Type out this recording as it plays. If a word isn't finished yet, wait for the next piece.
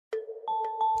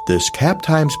This Cap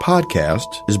Times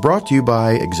podcast is brought to you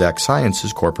by Exact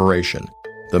Sciences Corporation,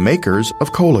 the makers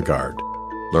of Cologuard.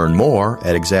 Learn more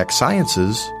at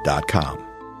exactsciences.com.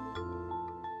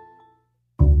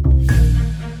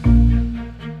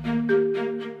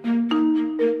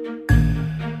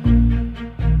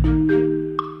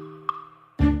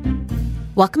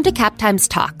 Welcome to Cap Times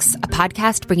Talks, a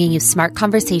podcast bringing you smart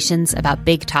conversations about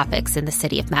big topics in the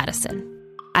city of Madison.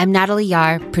 I'm Natalie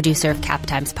Yar, producer of Cap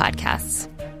Times Podcasts.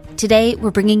 Today,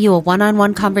 we're bringing you a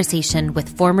one-on-one conversation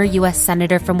with former U.S.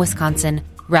 Senator from Wisconsin,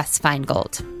 Russ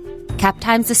Feingold. Cap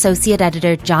Times associate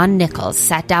editor John Nichols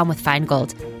sat down with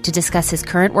Feingold to discuss his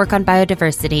current work on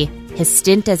biodiversity, his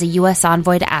stint as a U.S.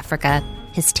 envoy to Africa,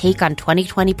 his take on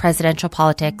 2020 presidential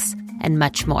politics, and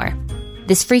much more.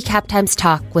 This free Cap Times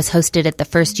talk was hosted at the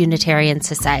First Unitarian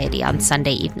Society on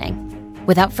Sunday evening.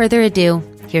 Without further ado,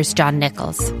 here's John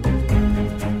Nichols.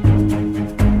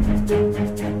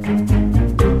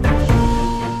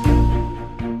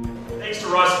 Thanks to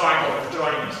Russ Feingold for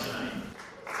joining us tonight.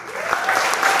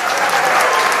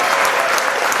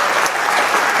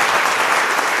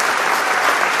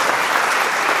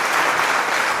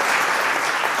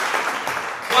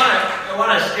 I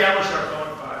want to establish our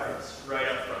bona fides right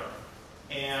up front.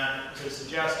 And to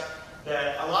suggest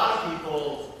that a lot of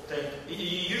people think you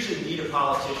usually need a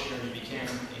politician or you become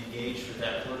engaged with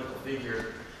that political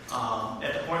figure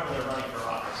at the point when they're running for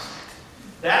office.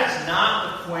 That is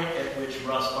not the point at which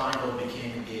Russ Feingold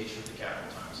became engaged with the Capital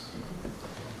Times.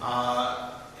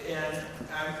 And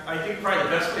I think probably the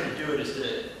best way to do it is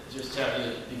to just have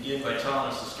you begin by telling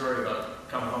us the story about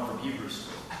coming home from Hebrew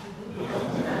school.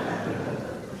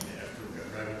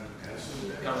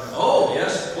 Oh,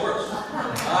 yes, of course.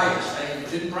 Yes, I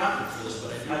didn't prompt me for this,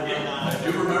 but I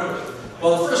do remember it.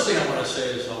 Well, the first thing I want to say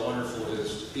is how wonderful it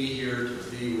is to be here,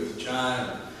 to be with John,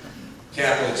 and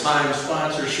Capital Times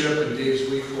sponsorship, and Dave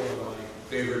Zwiefel, one of my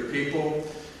favorite people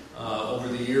over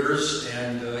the years.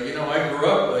 And, I grew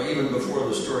up, even before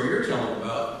the story you're telling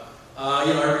about,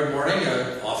 every morning,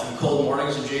 often cold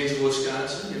mornings in Janesville,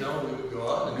 Wisconsin, we would go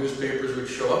out, and the newspapers would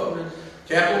show up, and the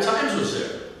Capital Times was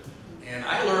there. And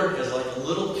I learned as like a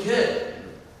little kid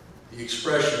the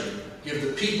expression, give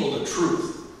the people the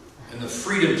truth and the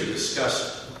freedom to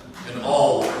discuss it, and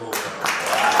all will go well.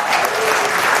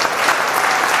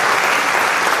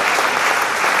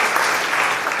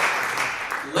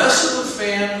 Less of a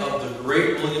fan of the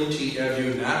great William T.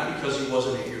 Evu, not because he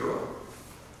wasn't a hero,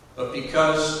 but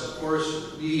because, of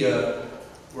course, we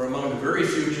were among the very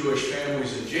few Jewish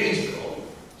families in Janesville.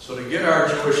 So to get our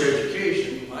Jewish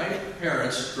education, my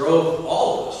parents drove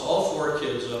all of us, all four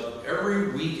kids, up every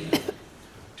weekend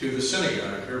to the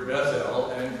synagogue here,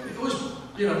 Bethel, and it was,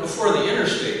 before the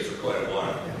interstate for quite a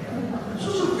while. This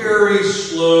was a very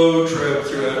slow trip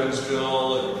through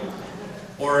Evansville and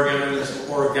Oregon, and it's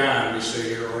Oregon, we say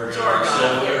here, Oregon. It's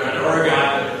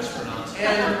Oregon. It's pronounced.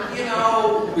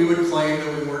 And, we would claim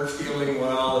that we weren't feeling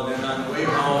well, and then on the way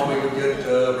home, we would get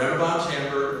Renabob's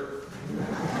hamburger.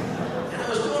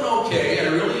 Okay, and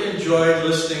I really enjoyed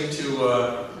listening to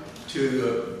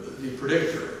the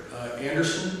predictor,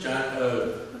 Anderson, John,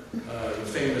 the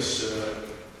famous.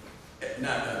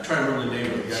 I'm trying to remember the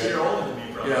name of the guy. You're older than me,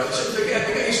 bro. Yeah, the guy.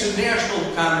 He's a national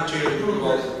commentator.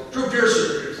 Drew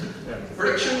Pearson. Yeah.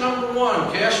 Prediction number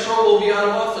 1: Castro will be out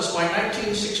of office by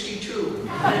 1962.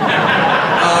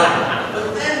 But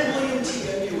then William T.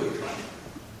 Evu would come,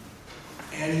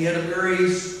 and he had a very,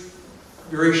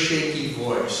 very shaky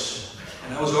voice.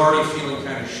 And I was already feeling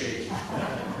kind of shaky.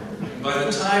 And by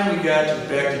the time we got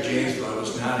back to Janesville, I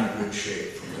was not in good shape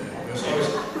from that. Because I was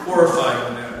horrified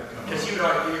when that would come. Because you'd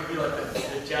be like the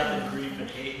death and grief and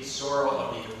hate and sorrow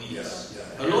of the elites. Yeah.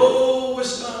 Hello,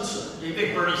 Wisconsin. You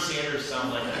think Bernie Sanders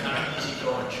sounds like a kind of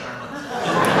easygoing charmer.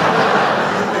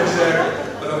 Exactly.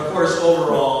 But of course,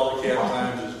 overall, the Cap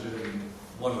Times has been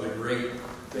one of the great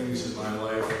things in my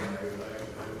life. And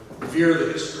I revere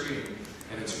the history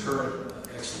and its current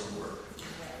excellent work.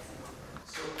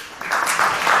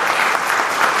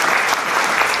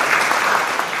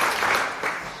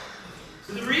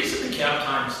 So the reason the Cap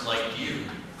Times liked you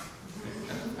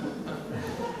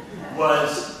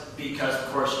was because,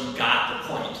 of course, you got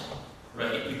the point,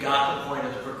 right? You got the point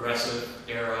of the progressive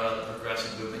era, the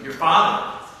progressive movement. Your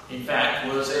father, in fact,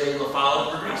 was a La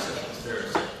Follette progressive, it's fair to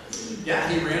say. Yeah,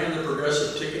 he ran on the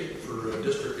progressive ticket for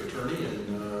district attorney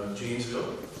in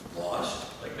Janesville. Lost.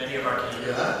 Like many of our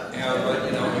candidates. Yeah, but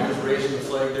he was raising the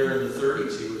flag there in the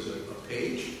 30s. He was a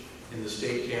page in the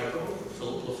state capitol for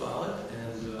Philip La Follette,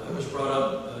 and I was brought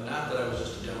up, not that I was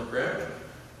just a Democrat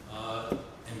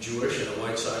and Jewish and a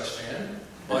White Sox fan,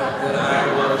 but that I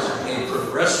was a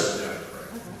progressive Democrat.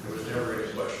 There was never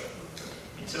any question.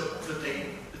 And so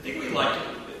the thing we liked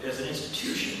as an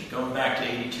institution, going back to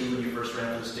 82 when you first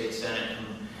ran for the state senate,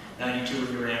 and 92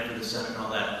 when you ran for the senate and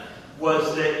all that,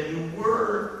 was that you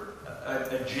were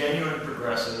a genuine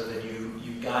progressive, and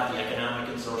you got the economic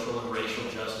and social and racial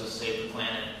justice, save the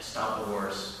planet, stop the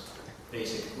wars,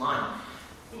 basic line.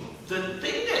 The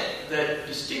thing that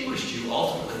distinguished you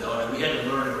ultimately, though, and we had to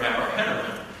learn and wrap our head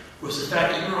around, was the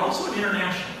fact that you were also an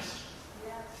internationalist.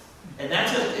 And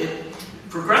that's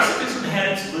progressivism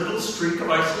had its little streak of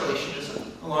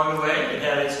isolationism along the way. It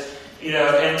had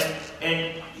its,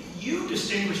 and you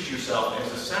distinguished yourself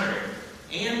as a senator.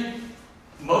 And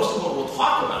most of what we'll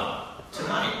talk about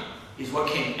tonight is what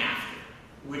came after,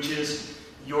 which is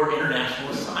your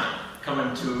internationalist side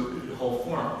coming to the whole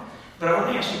form. But I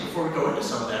want to ask you, before we go into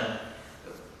some of that,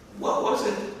 what was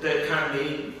it that kind of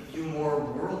made you more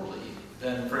worldly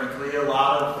than, frankly, a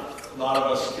lot of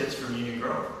us kids from Union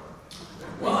Grove?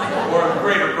 Well, or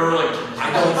Greater Burlington.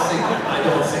 I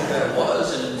don't think that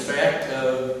was, and in fact,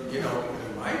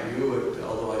 in my view,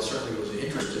 although I certainly was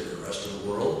interested in the rest of the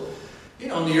world, in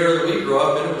the era that we grew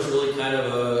up in, it was really kind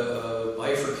of a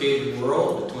bifurcated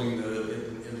world between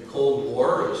in the Cold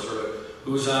War. It was sort of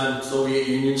who's on Soviet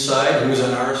Union side, who's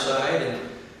on our side, and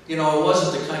it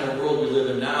wasn't the kind of world we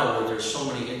live in now where there's so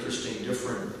many interesting,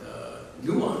 different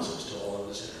nuances to all of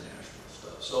this international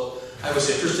stuff. So I was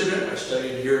interested in it. I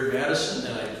studied here at Madison,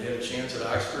 and I had a chance at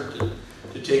Oxford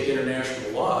to take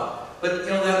international law. But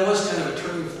that was kind of a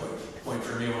turning point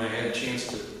for me when I had a chance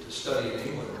to study in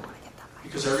England,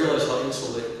 because I realized how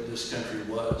insulated this country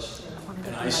was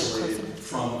and isolated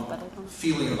from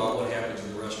feeling about what happens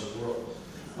in the rest of the world.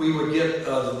 We would get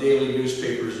the daily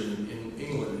newspapers in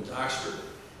England, at Oxford,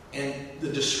 and the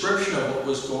description of what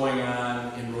was going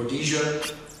on in Rhodesia,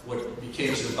 what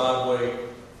became Zimbabwe,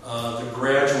 the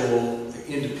gradual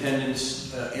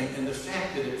independence, and the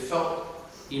fact that it felt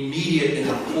immediate and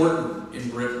important in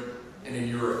Britain and in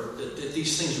Europe, that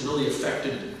these things really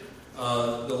affected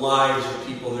the lives of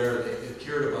people there that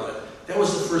cared about it. That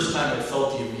was the first time I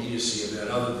felt the immediacy of that,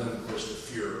 other than, of course, the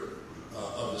fear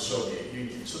of the Soviet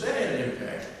Union. So that had an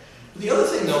impact. But the other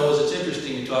thing, though, is it's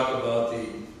interesting to talk about the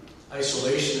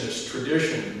isolationist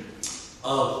tradition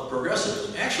of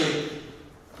progressivism. Actually,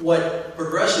 what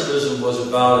progressivism was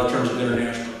about in terms of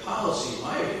international policy, in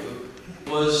my view,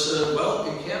 was,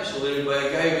 encapsulated by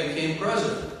a guy who became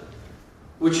president,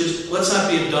 which is, let's not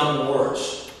be a dumb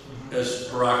horse, as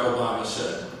Barack Obama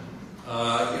said.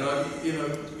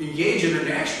 Engage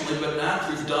internationally, but not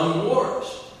through dumb wars.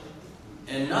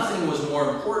 And nothing was more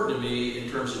important to me in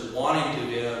terms of wanting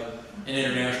to have an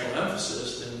international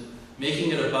emphasis than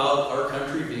making it about our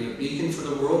country being a beacon for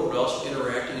the world, but also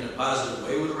interacting in a positive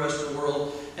way with the rest of the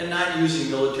world, and not using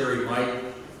military might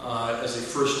as a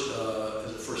first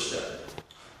step.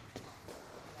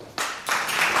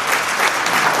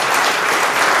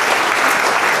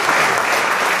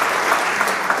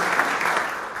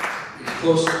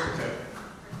 Closer. Okay.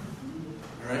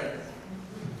 All right.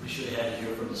 We should have had you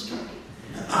here from the start.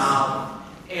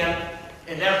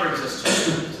 And that brings us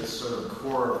to sort of the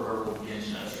core of where we'll begin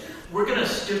tonight. We're going to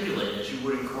stipulate, as you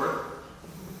would in court,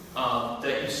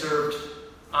 that you served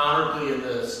honorably in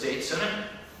the state senate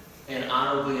and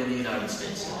honorably in the United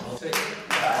States Senate. I'll take it.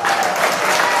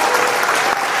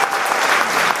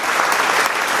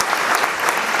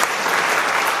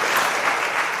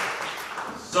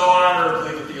 So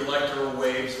honorably that the electoral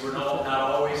waves were not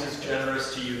always as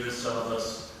generous to you as some of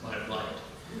us might have liked.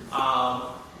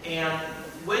 And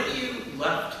when you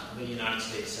left the United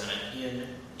States Senate in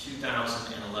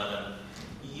 2011,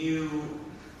 you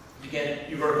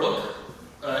wrote a book,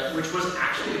 which was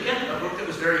actually, again, a book that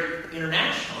was very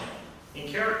international in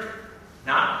character.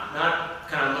 Not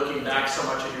kind of looking back so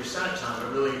much at your Senate time,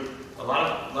 but really a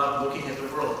lot of looking at the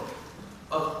world.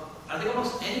 I think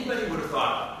almost anybody would have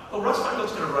thought, Russ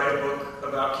Feingold's going to write a book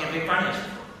about campaign finance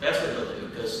reform. That's what he'll do,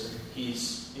 because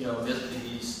he's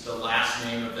the last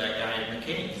name of that guy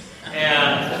McCain.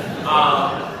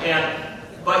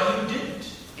 But you didn't.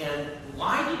 And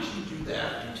why did you do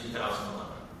that in 2011?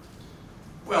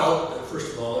 Well,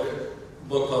 first of all, the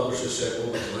book publisher said,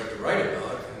 what would you like to write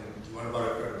about? And you want to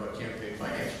write about campaign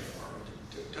finance reform.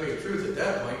 To tell you the truth, at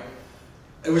that point,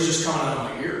 it was just coming out of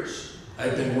my ears.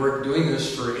 I'd been doing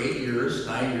this for 9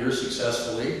 years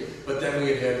successfully, but then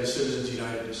we had the Citizens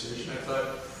United decision.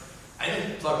 I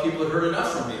thought people had heard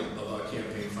enough from me about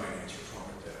campaign finance reform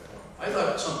at that point. I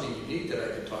thought something unique that I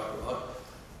could talk about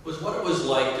was what it was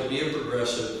like to be a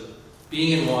progressive,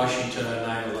 being in Washington on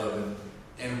 9/11,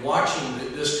 and watching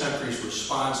this country's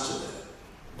response to that,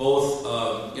 both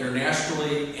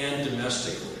internationally and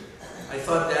domestically. I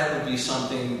thought that would be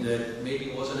something that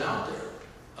maybe wasn't out there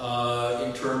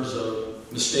in terms of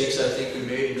mistakes I think we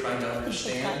made in trying to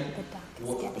understand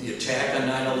the attack on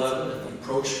 9/11 and the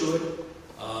approach to it,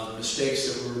 the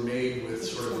mistakes that were made with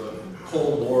sort of a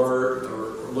Cold War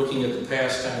or looking at the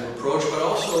past kind of approach, but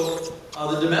also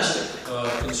the domestic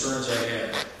concerns I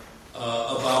had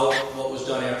about what was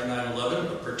done after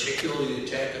 9/11, particularly the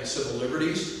attack on civil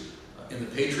liberties in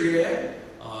the Patriot Act,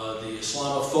 the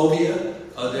Islamophobia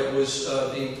that was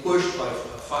being pushed by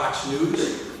Fox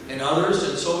News and others,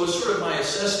 and so it was sort of my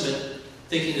assessment,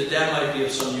 thinking that that might be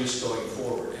of some use going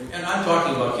forward. And I'm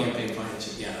talking about campaign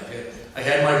finance again. I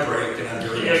had my break, and I'm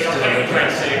very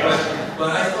but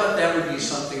I thought that would be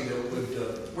something that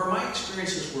would, where my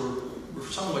experiences were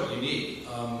somewhat unique.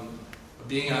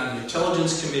 Being on the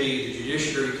Intelligence Committee, the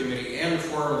Judiciary Committee, and the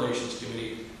Foreign Relations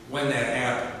Committee when that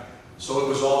happened. So it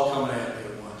was all coming at me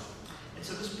at once. And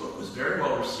so this book was very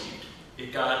well received.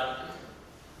 It got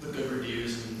the good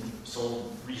reviews and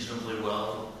sold reasonably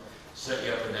well. Set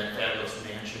you up in that fabulous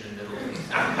mansion in Italy.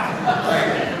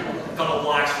 A couple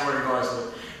blocks from where you are.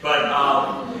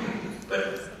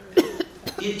 But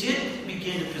it did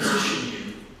begin to position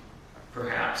you,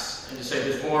 perhaps, and to say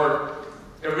there's more.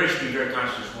 Everybody should be very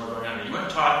conscious there's more going on. You went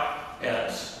and taught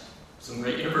at some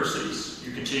great universities.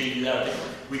 You continue to do that.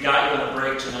 We got you on a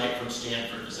break tonight from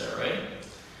Stanford. Is that right?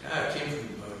 Yeah, I came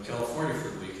from California for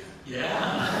the weekend. Yeah.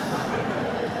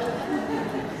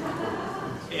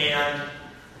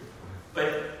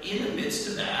 But in the midst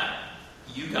of that,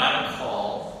 you got a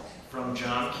call from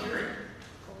John Kerry.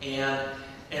 And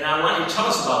I want you to tell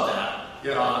us about that.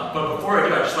 Yeah. But before I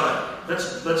do, I just want to,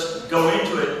 let's go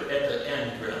into it at the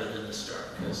end rather than the start,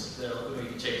 because we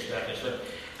can take us back. But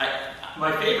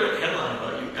my favorite headline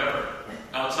about you ever,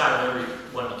 outside of every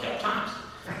one of the Cap Times,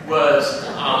 was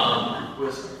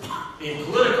in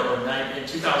Politico in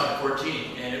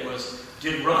 2014, and it was,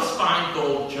 "Did Russ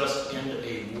Feingold just end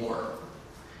a war?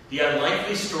 The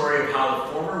unlikely story of how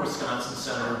the former Wisconsin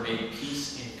senator made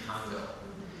peace in Congo."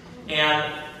 And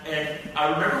I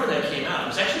remember when that came out. It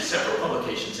was actually several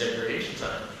publications had variations on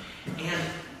it. And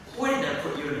boy, did that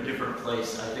put you in a different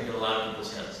place, I think, in a lot of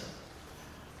people's heads.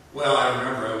 Well, I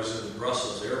remember I was in the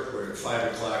Brussels airport at 5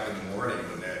 o'clock in the morning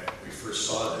when we first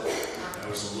saw that. I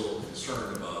was a little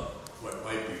concerned about what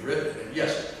might be written. And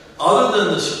yes, other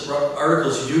than the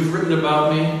articles you've written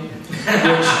about me,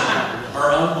 which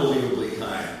are unbelievably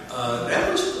kind,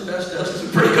 that was the best. That was a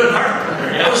pretty good article.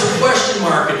 That was a question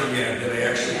mark at the end that I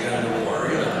actually got in the war.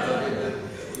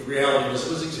 The reality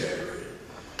was exaggerated.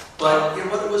 But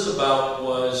what it was about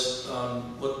was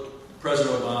what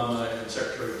President Obama and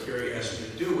Secretary Kerry asked me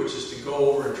to do, which is to go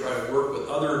over and try to work with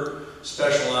other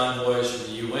special envoys from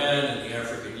the UN and the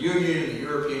African Union and the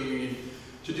European Union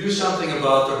to do something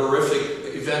about the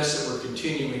horrific events that were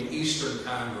continuing in eastern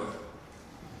Congo.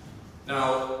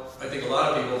 Now, I think a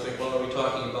lot of people think, well, are we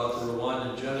talking about the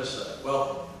Rwandan genocide?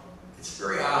 Well, it's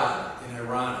very odd and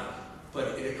ironic,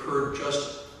 but it occurred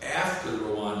just after the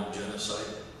Rwandan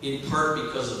genocide, in part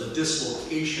because of the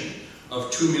dislocation of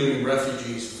 2 million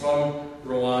refugees from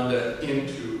Rwanda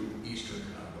into eastern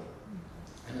Congo.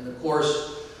 And in the course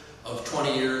of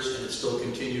 20 years, and it still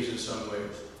continues in some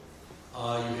ways,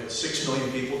 you had 6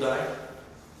 million people die,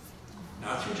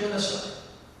 not through genocide,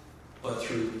 but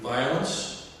through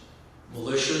violence,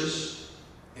 militias,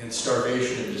 and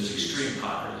starvation and disease. Extreme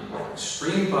poverty.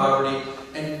 Extreme poverty,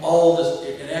 and all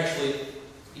this, and actually,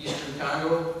 eastern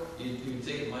Congo, you'd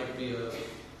think it might be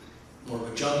more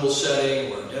of a jungle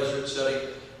setting or a desert setting.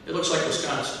 It looks like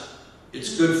Wisconsin.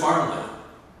 It's good farmland,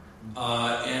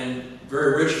 and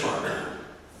very rich farmland,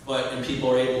 and people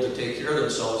are able to take care of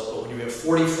themselves. But when you have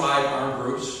 45 armed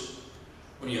groups,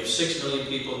 when you have 6 million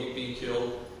people being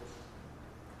killed,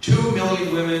 2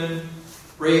 million women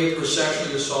raped or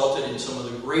sexually assaulted in some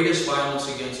of the greatest violence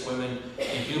against women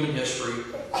in human history,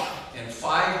 and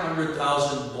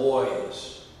 500,000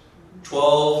 boys,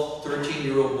 12,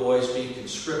 13-year-old boys being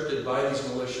conscripted by these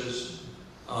militias,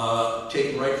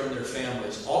 taken right from their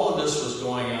families. All of this was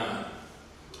going on.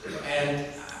 And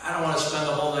I don't want to spend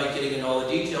the whole night getting into all the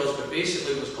details, but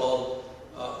basically it was called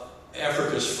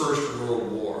Africa's First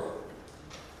World War.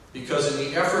 Because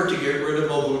in the effort to get rid of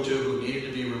Mobutu, who needed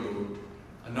to be removed,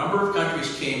 a number of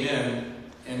countries came in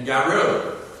and got rid of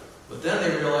him. But then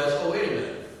they realized, oh, wait a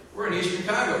minute, we're in eastern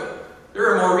Congo. There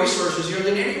are more resources here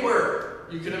than anywhere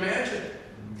you can imagine.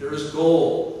 There's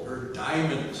gold, there are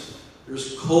diamonds,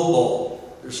 there's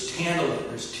cobalt, there's tantalum,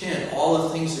 there's tin, all the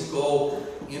things that go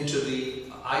into the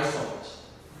iPhones.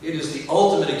 It is the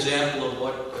ultimate example of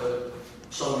what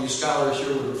some of you scholars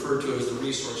here would refer to as the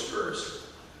resource curse.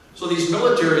 So these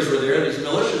militaries were there, these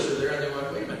militias were there, and they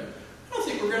went, wait a minute, I don't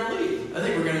think we're going to leave. I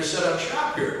think we're going to set up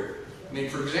shop here. I mean,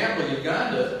 for example,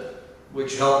 Uganda,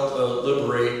 which helped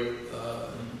liberate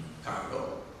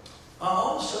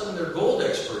sudden their gold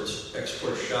exports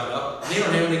shot up, and they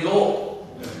don't have any gold.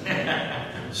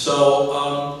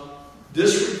 So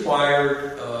this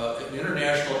required an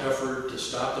international effort to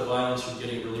stop the violence from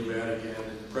getting really bad again.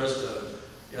 And the president,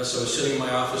 yes, I was sitting in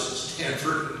my office at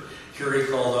Stanford, and Kerry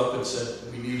called up and said,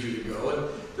 "We need you to go." And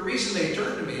the reason they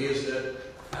turned to me is that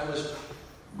I was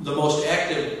the most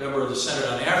active member of the Senate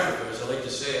on Africa. As I like to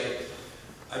say,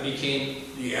 I became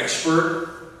the expert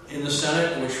in the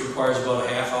Senate, which requires about a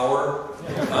half hour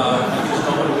because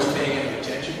nobody was paying any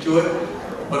attention to it.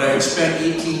 But I had spent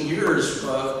 18 years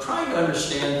trying to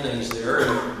understand things there.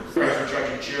 And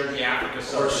President chaired the Africa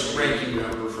Subcommittee. Ranking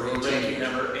member for 18 years.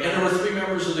 And there were 3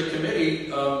 members of the committee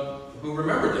who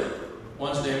remembered that.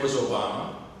 One's name was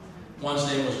Obama, one's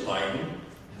name was Biden,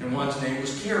 and one's name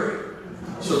was Kerry.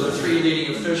 So the 3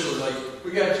 leading officials were like,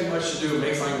 "We got too much to do,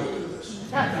 May Fine will do this."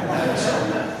 So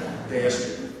they asked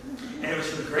me. And it was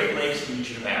for the Great Lakes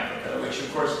region of Africa, which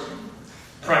of course,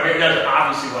 primarily, that's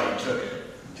obviously why you took it.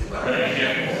 The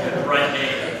right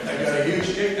name. I got a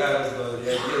huge kick out of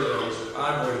the idea that I was an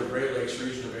envoy of the Great Lakes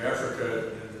region of Africa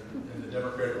in the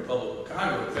Democratic Republic of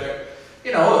Congo. In fact,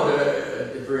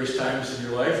 at various times in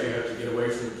your life, you have to get away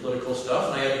from the political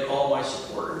stuff, and I had to call my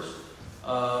supporters.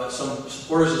 Some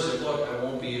supporters that said, "Look, I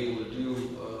won't be able to do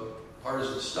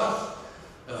partisan stuff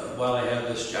while I have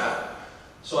this job."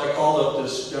 So I called up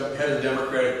this head of the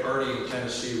Democratic Party in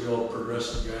Tennessee, a real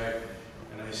progressive guy,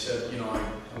 and I said,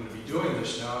 I'm going to be doing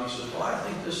this now. And he said, "Well, I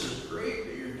think this is great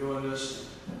that you're doing this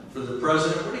for the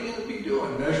president. What are you going to be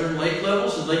doing? Measuring lake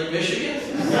levels in Lake Michigan?"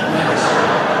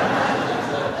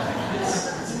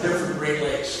 It's different Great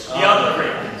Lakes. The other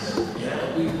Great Lakes.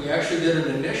 We actually did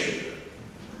an initiative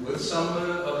with some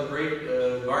of the great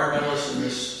environmentalists in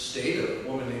this state, a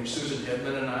woman named Susan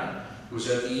Hedman and I, who was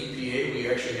at the EPA. We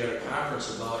actually had a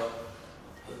conference about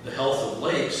the health of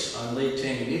lakes on Lake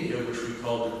Tanganyika, which we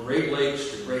called the Great Lakes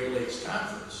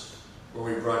Conference, where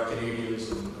we brought Canadians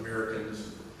and Americans,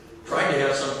 tried to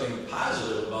have something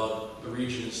positive about the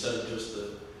region instead of just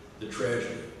the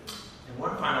tragedy. And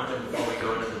one final thing before we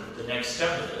go into the next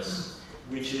step of this,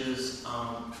 which is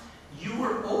you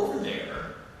were over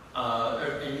there,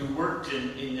 and you worked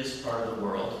in this part of the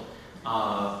world,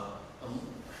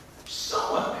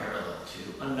 somewhat parallel to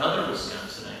another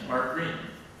Wisconsinite, Mark Green.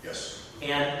 Yes.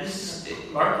 And this is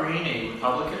Mark Green, a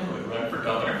Republican who had run for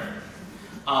governor,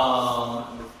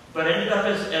 but ended up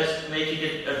as making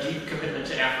it a deep commitment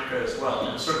to Africa as well.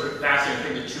 And it's sort of a fascinating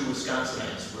thing that 2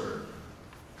 Wisconsinites were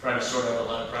trying to sort out a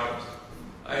lot of problems.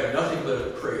 I have nothing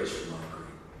but praise for Mark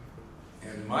Green.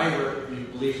 And my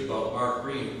belief about Mark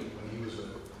Green when he was a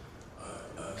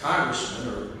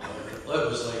congressman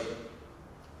was like,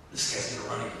 this guy's going to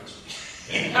run against me.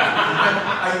 I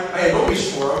had always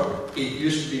for him. He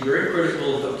used to be very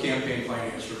critical of campaign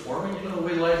finance reform, and the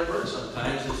way life works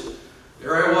sometimes is,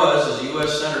 there I was as a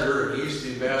U.S. Senator, and he's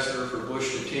the ambassador for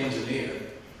Bush to Tanzania.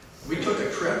 We took a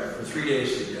trip for 3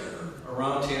 days together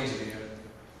around Tanzania,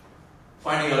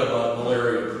 finding out about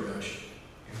malaria prevention.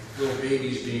 Little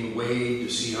babies being weighed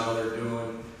to see how they're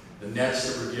doing, the nets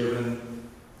that were given,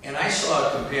 and I saw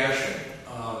a compassion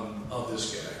of this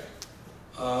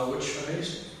guy, which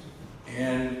amazed me.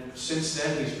 And since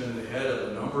then, he's been the head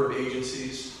of a number of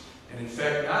agencies. And in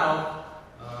fact, now,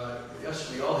 yes,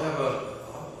 we all have a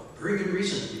very good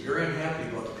reason to be very unhappy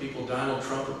about the people Donald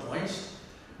Trump appoints.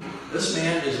 This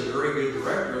man is a very good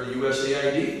director of the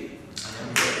USAID.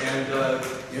 And,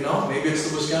 maybe it's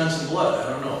the Wisconsin blood. I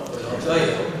don't know. But I'll tell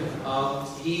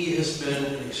you, he has been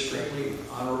an extremely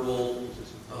honorable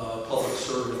public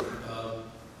servant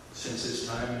since his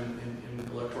time in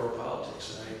electoral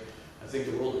politics. And I think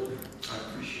the world of him. I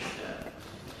appreciate that.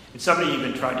 And somebody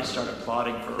even tried to start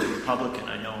applauding for a Republican,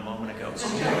 I know, a moment ago.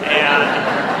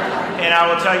 And I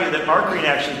will tell you that Mark Green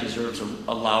actually deserves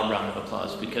a loud round of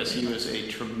applause because he was a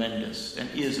tremendous, and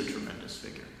is a tremendous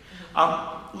figure.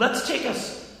 Let's take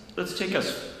us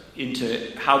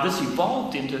into how this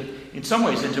evolved in some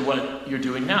ways, into what you're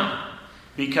doing now.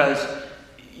 Because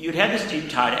you'd had this deep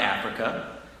tie to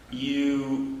Africa.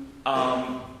 You,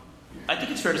 I think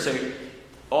it's fair to say,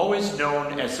 always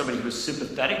known as somebody who was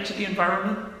sympathetic to the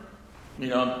environment.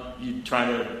 You try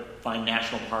to find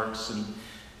national parks and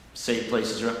safe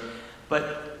places around.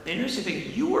 But the interesting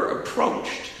thing, you were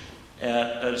approached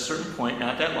at a certain point,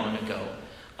 not that long ago,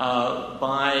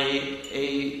 by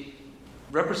a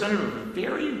representative of a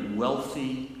very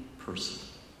wealthy person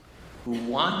who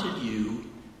wanted you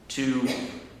to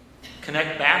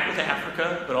connect back with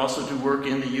Africa, but also to work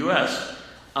in the U.S.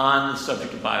 on the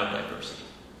subject of biodiversity.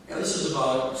 Yeah, this is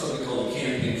about something called the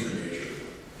Campaign for Nature.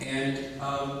 And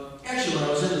actually, when I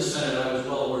was in the Senate, I was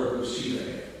well aware of the seat I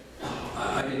had.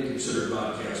 I didn't consider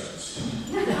broadcasting.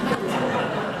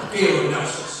 Galen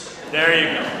Nelson. There you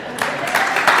go.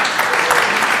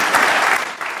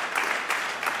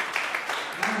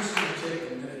 I'm just going to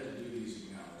take a minute to do these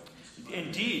acknowledgments.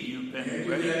 Indeed, you've been And I do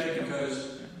ready that to go.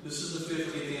 because this is the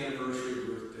 50th anniversary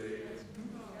birthday.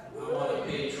 I want to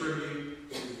pay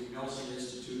tribute to the Nelson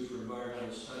Institute for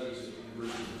Environmental Studies at the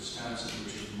University of Wisconsin,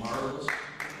 which is marvelous.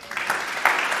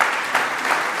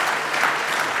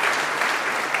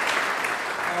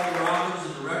 Paul Robbins,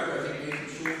 the director, I think Nathan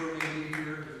Schulfer may be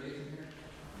here. Is Nathan here?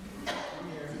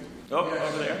 Oh, Yes.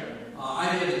 over there. I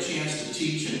had the chance to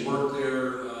teach and work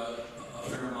there a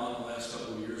fair amount in the last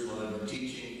couple of years while I've been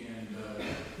teaching, and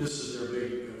this is their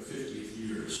big 50th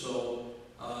year. So,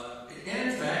 and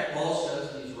in fact, Paul says,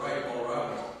 and he's right, Paul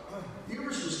Robbins, the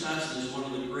University of Wisconsin is one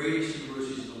of the greatest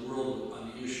universities in the world on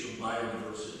the issue of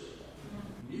biodiversity.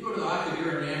 When you go to the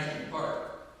Octavia National Park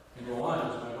in Rwanda,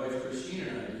 as my wife Christina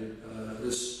and I did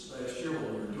this last year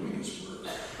while we were doing this work,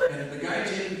 and the guy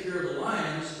taking care of the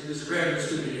lions is a graduate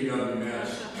student at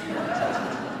UW-Madison.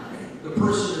 The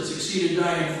person that succeeded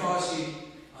Diane Fossey,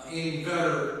 Amy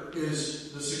Vedder,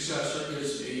 is the successor,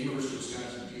 is a University of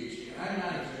Wisconsin PhD. I'm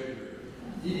not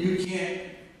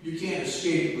exaggerating. You can't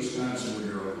escape Wisconsin when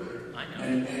you're over there. I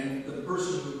know. And the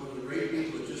person who, one of the great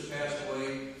people that just passed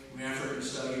away from African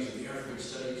Studies and the African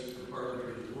Studies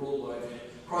Department is worldwide,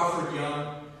 Crawford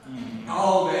Young,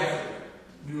 all of Africa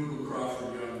knew who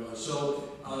Crawford Young was. So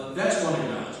that's one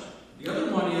acknowledgement. The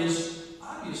other one is,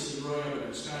 obviously, growing up in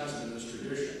Wisconsin in this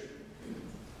tradition,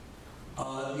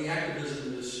 the activism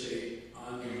in this state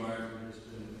on the environment has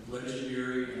been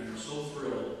legendary, and I'm so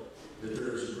thrilled that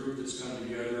there's a group that's come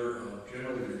together of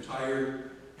generally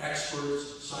retired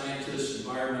experts, scientists,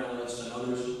 environmentalists, and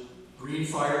others. Green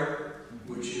Fire,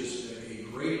 which is a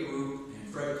great group, and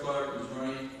Fred Clark, who's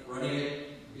running it,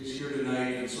 is here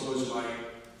tonight, and so is my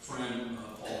friend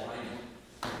Paul Heine,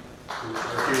 who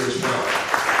are here as well.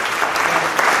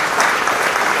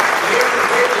 They are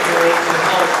available to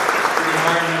help with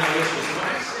environmental issues. When I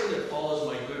say that Paul is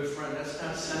my good friend, that's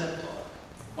not Senate talk.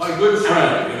 My good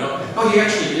friend, you know. Oh, he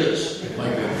actually is my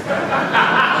good friend.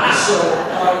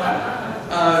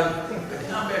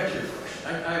 Now back to your question.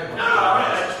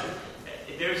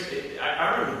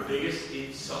 I remember the biggest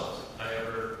insult I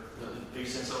ever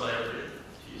did.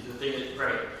 The thing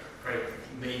that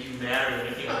made you madder than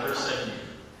anything I've ever said to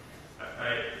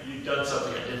you. You'd done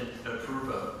something I didn't approve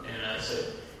of, and I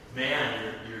said,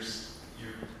 "Man, you're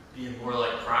being more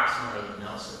like Proxmire than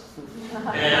Nelson."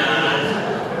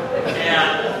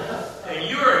 and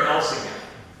you were a Nelson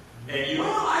guy.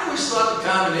 Well, I always thought the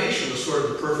combination was sort of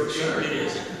the perfect Sure, synergy. it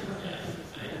is.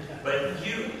 But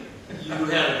you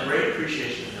had a great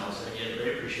appreciation of Nelson, and you had a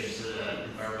great appreciation of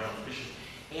environmental issues,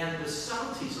 and the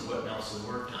subtleties of what Nelson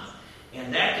worked on.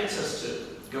 And that gets us to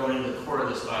going into the core of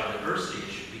this biodiversity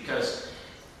issue, because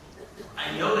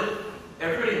I know that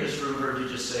everybody in this room heard you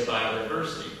just say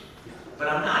biodiversity, but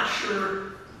I'm not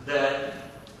sure that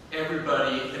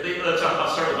everybody, I'll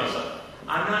start with myself.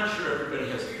 I'm not sure everybody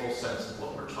has a full sense of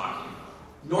what we're talking about.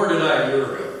 Nor did I a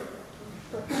year ago.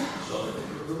 So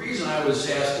the reason I was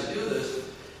asked to do this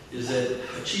is that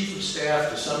a chief of staff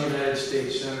to some United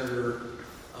States senator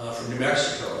from New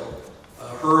Mexico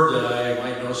heard that I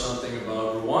might know something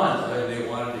about Rwanda, and they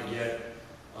wanted to get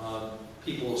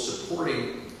people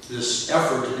supporting this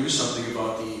effort to do something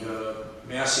about the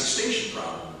mass extinction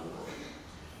problem in the world.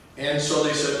 And so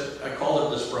they said, I called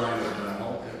up this Brian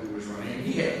O'Donnell, who was running, and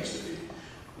he happens to be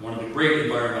one of the great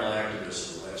environmental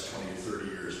activists of the last 20 to 30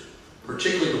 years,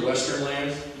 particularly the Western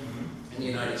lands in the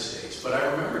United States. But I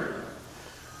remembered him.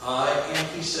 And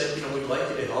he said, we'd like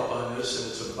you to help on this,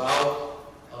 and it's about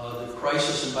the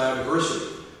crisis in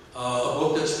biodiversity. A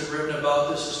book that's been written about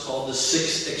this is called The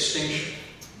Sixth Extinction.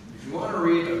 If you want to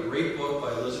read a great book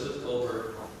by Elizabeth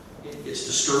Goldberg, it's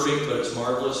disturbing, but it's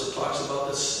marvelous. It talks about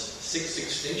this sixth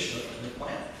extinction of the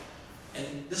planet.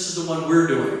 And this is the one we're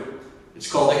doing. It's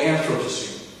called the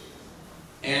Anthropocene.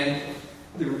 And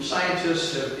the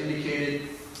scientists have indicated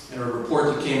in a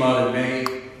report that came out in May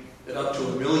that up to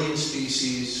 1 million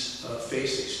species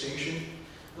face extinction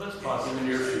Let's pause in the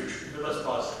near future. Let's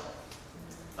pause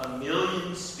there. 1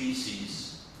 million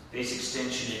species face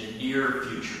extinction in the near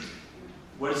future.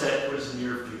 What does the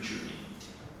near future mean?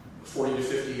 40 to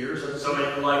 50 years?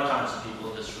 So in lifetimes of people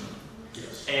in this room.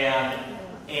 Yes.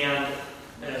 And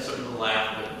some people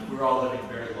laugh, but we're all living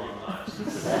very long lives.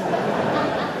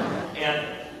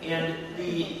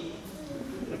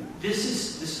 This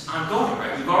is ongoing,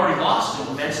 right? We've already lost an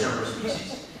immense number of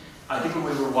species. I think when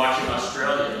we were watching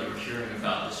Australia, you were hearing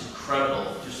about this incredible,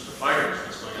 just the fires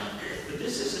that's going on. But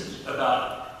this isn't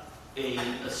about a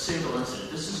single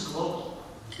incident. This is global.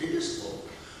 It is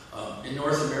global. In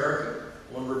North America,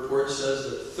 One report says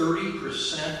that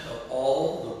 30% of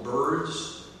all the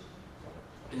birds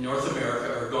in North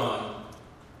America are gone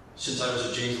since I was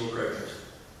at Janesville Craighead.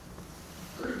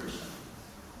 30%.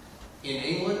 In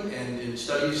England and in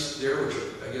studies there, which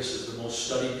I guess is the most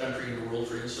studied country in the world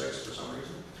for insects for some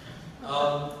reason,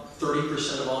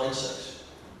 30% of all insects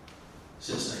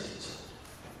since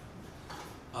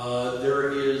 1970.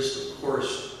 There is, of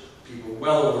course, people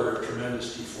well aware of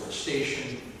tremendous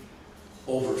deforestation,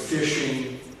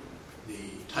 overfishing, the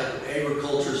type of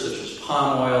agriculture such as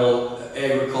palm oil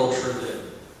agriculture that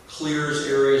clears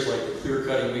areas like the clear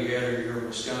cutting we had here in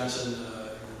Wisconsin in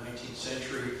the 19th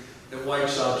century that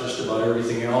wipes out just about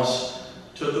everything else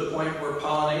to the point where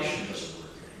pollination doesn't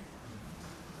work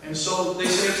anymore. And so they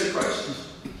say it's a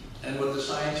crisis. And what the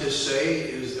scientists say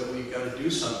is that we've got to do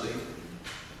something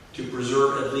to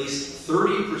preserve at least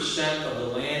 30% of the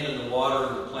land and the water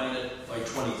on the planet by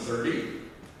 2030.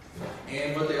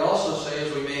 And what they also say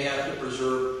is we may have to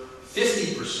preserve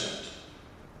 50%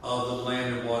 of the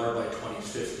land and water by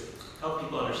 2050. Help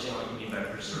people understand what you mean by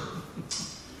preserve.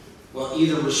 Well,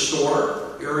 either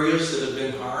restore areas that have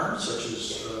been harmed, such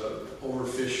as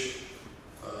overfished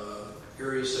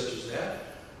areas such as that,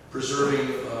 preserving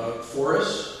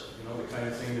forests, the kind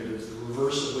of thing that is the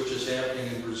reverse of which is happening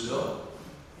in Brazil.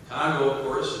 Congo, of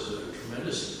course, is a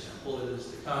tremendous example. It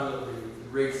is the Congo, the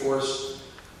great forests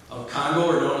of Congo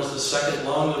are known as the second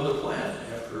lung of the planet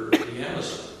after the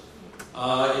Amazon.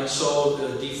 And so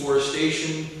the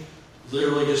deforestation,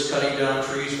 literally just cutting down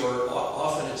trees, where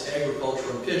often it's agriculture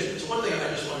and pitching. So one thing I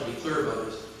just want to be clear about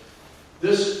is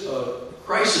this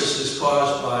crisis is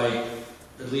caused by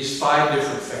at least 5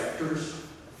 different factors,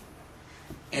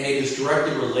 and it is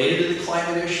directly related to the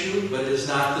climate issue, but it is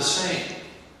not the same.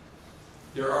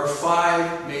 There are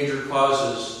 5 major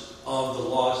causes of the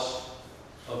loss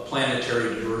of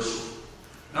planetary diversity.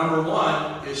 Number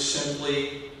 1 is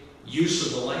simply use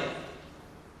of the land,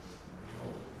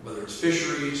 whether it's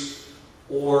fisheries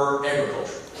or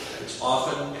agriculture. It's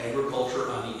often agriculture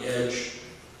on the edge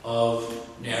of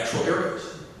natural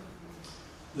areas.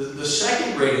 The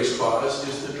second greatest cause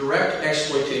is the direct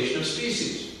exploitation of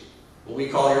species, what we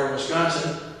call here in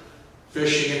Wisconsin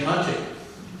fishing and hunting,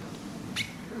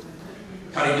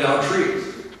 cutting down trees.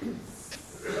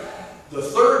 The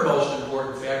third most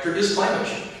important factor is climate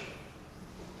change,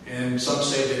 and some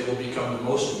say that it will become the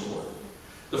most important.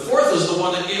 The fourth is the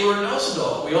one that Gaylord Nelson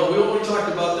developed. We only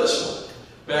talked about this one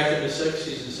back in the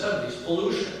 60s and 70s,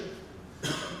 pollution.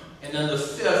 And then the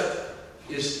fifth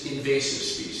is invasive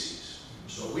species.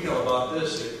 So we know about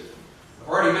this. I've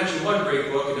already mentioned one great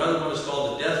book. Another one is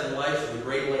called The Death and Life of the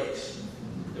Great Lakes.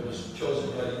 It was chosen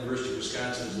by the University of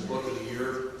Wisconsin as the book of the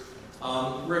year,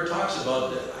 where it talks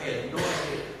about that. I had no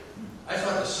idea. I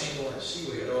thought the St. Lawrence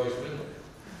Seaway had always been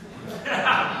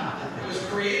there. It was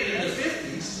created in the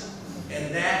 50s,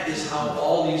 and that is how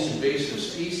all these invasive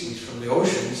species from the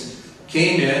oceans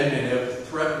came in and have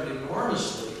threatened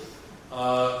enormously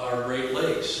our Great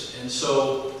Lakes. And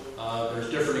so there's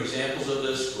different examples of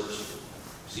this, where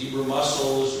zebra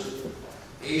mussels, or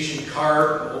Asian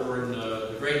carp over in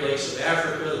the Great Lakes of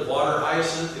Africa, the water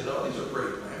hyacinth. These are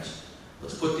pretty plants.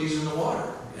 Let's put these in the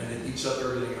water, and it eats up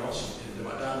everything else and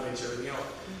dominates everything else.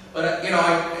 But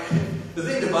the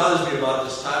thing that bothers me about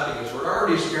this topic is we're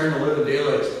already scaring the living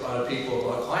daylights out of people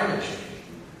about climate change.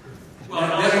 Well,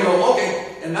 and then we go,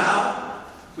 okay, and now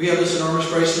we have this enormous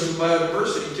crisis of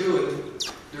biodiversity too, and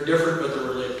they're different, but they're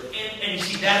related. And you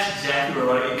see, that's exactly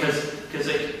right, because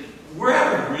we're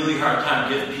having a really hard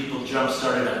time getting people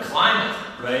jump-started on climate,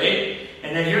 right?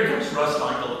 And then here comes Russ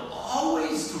Michael,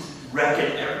 always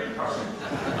wrecking every part.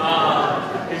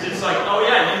 Because it's like, oh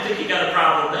yeah, you think you got a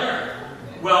problem there.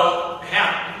 Well,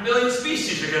 500,000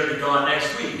 species are going to be gone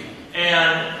next week.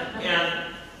 And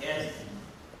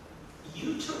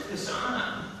you took this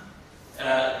on,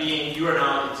 you are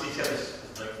now, he's got this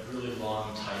like really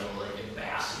long title, like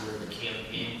ambassador of the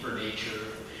Campaign for Nature.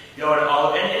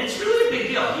 And it's really a big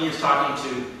deal. He is talking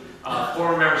to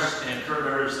former members and current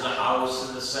members of the House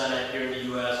and the Senate here in the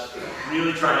U.S.,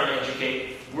 really trying to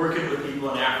educate, working with people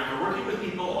in Africa, working with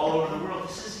people all over the world.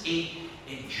 This is a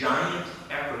giant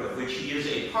effort of which he is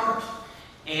a part.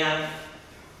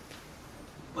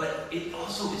 But it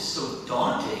also is so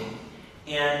daunting.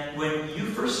 And when you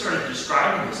first started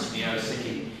describing this to me, I was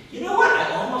thinking, you know what?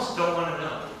 I almost don't want to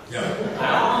know. Yeah.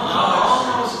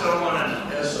 I almost don't want to know.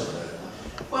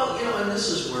 Well, and this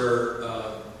is where,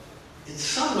 in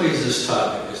some ways, this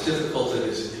topic, as difficult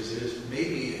as it is,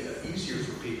 maybe easier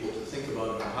for people to think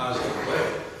about in a positive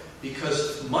way,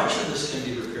 because much of this can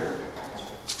be repaired.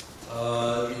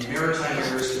 The maritime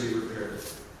areas can be repaired.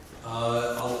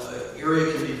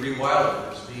 Area can be rewilded.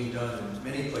 There's being done in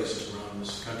many places around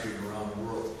this country and around the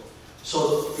world.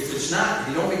 So if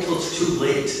you don't wait till it's too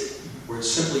late, where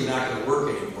it's simply not going to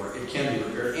work anymore, it can be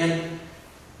repaired. And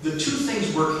the two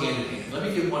things work hand in hand. Let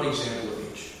me give one example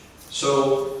of each.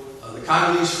 So the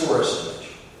Congolese forest image.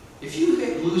 If you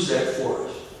lose that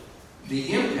forest,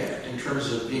 the impact in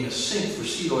terms of being a sink for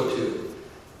CO2,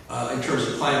 in terms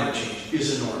of climate change,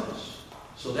 is enormous.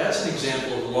 So that's an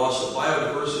example of the loss of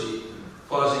biodiversity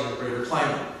causing a greater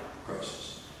climate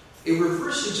crisis. A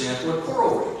reverse example are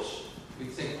coral reefs. We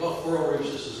think, well, coral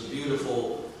reefs, this is a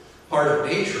beautiful part of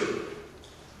nature,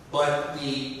 but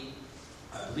I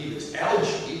believe it's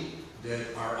algae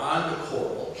that are on the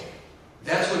coral,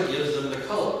 that's what gives them the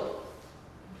color.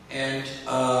 And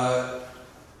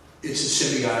it's a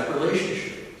symbiotic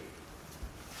relationship.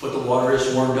 But the water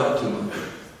is warmed up too much,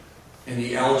 and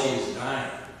the algae is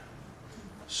dying.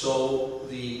 So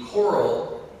the coral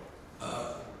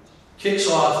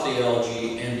kicks off the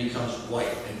algae and becomes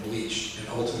white and bleached and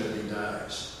ultimately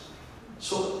dies.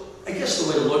 So I guess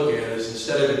the way to look at it is,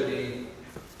 instead of it being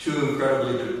two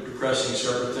incredibly depressing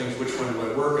separate things, which one do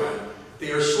I work on?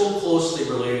 They are so closely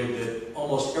related that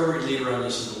almost every leader on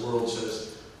this in the world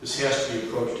says this has to be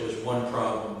approached as one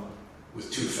problem with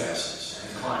two facets.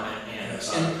 And climate and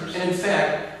yes. And in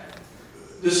fact,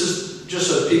 this is just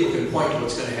so that people can point to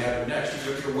what's going to happen next.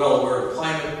 You're well aware of the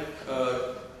climate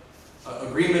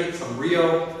agreement from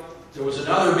Rio. There was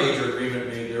another major agreement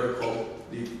made there called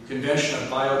the Convention on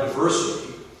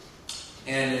Biodiversity.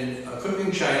 And in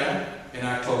Kunming, China, in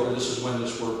October, this is when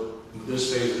this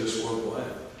phase of this work will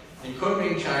end. In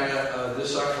Kunming, China,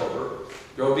 this October,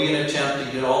 there will be an attempt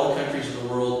to get all the countries of the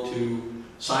world to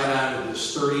sign on to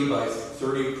this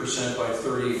 30% by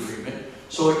 30 agreement.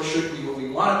 So it should be, what we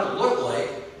want it to look like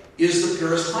is the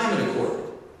Paris Climate Accord.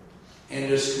 And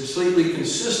it is completely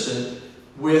consistent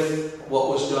with what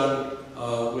was done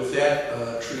with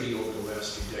that treaty over the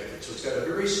last few decades. So it's got a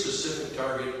very specific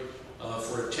target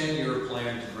for a 10-year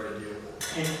plan to try to deal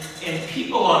with. And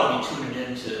people ought to be tuning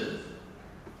into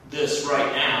this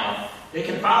right now. They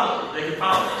can follow it. They can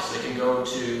follow this. They can go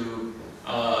to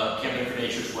Campaign for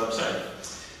Nature's website.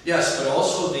 Yes, but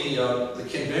also the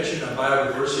Convention on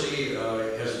Biodiversity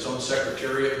has its own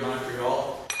secretariat in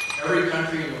Montreal. Every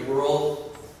country in the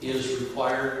world is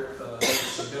required to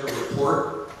submit a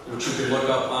report, which you can look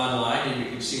up online, and you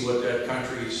can see what that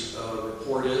country's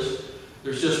report is.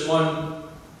 There's just one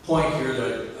point here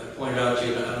that I pointed out to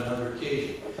you on another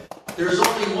occasion. There's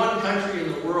only one country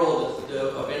in the world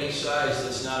of any size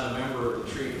that's not a member of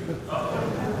the treaty. I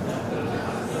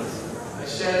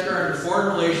sat there in the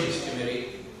Foreign Relations Committee,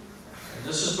 and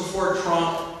this is before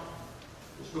Trump,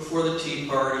 this is before the Tea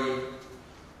Party,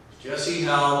 Jesse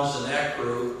Helms and that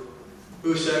crew,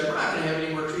 who said, we're not going to have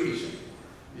any more treaties anymore.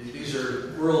 These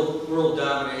are world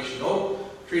domination. No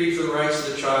treaty for the rights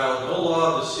of the child, no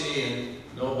law of the sea, and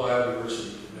no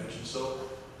biodiversity convention. So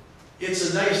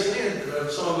it's a nice thing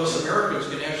that some of us Americans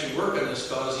can actually work on this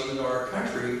cause, even though our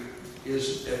country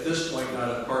is, at this point,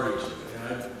 not a party to it.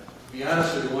 And to be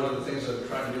honest with you, one of the things I'm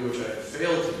trying to do, which I have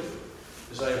failed to do,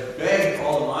 is I begged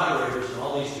all the moderators in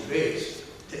all these debates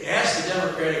to ask the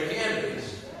Democratic candidates,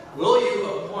 will you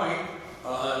appoint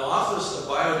an office of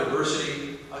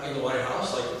biodiversity in the White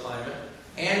House, like the climate,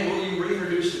 and will you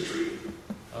reintroduce the treaty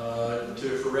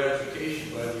for ratification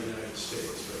by the United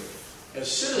States? Right? As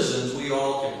citizens, we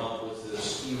all can help with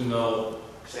this, even though,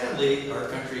 sadly, our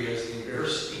country has the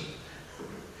embarrassing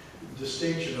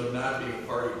distinction of not being a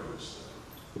party to this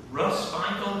thing. Russ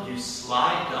Feingold, you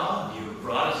sly dog, you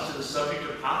brought us to the subject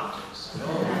of politics. No,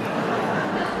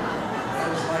 that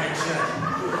was my intent.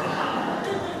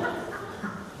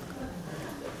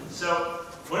 So,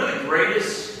 one of the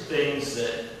greatest things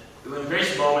one of the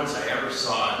greatest moments I ever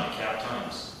saw at the Cap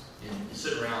Times,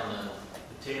 sitting around the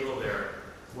table there,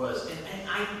 was, and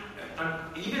I'm,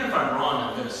 even if I'm wrong,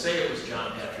 I'm going to say it was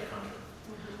John Patrick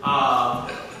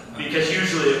Hunter, because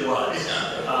usually it was.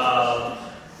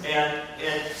 And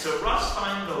so Russ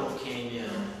Feingold came in,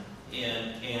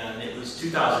 and it was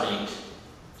 2008,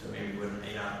 so maybe we wouldn't,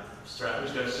 I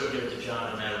was going to still give it to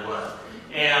John no matter what.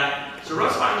 And so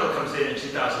Russ Feingold comes in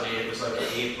 2008. It was like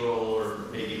April or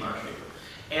maybe March, April.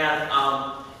 And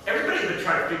everybody had been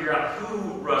trying to figure out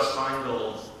who Russ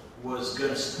Feingold was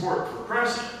going to support for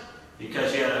president,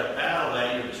 because you had a battle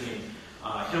that year between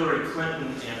Hillary Clinton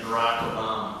and Barack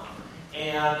Obama.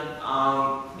 And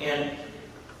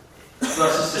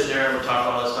Russ is sitting there, and we're talking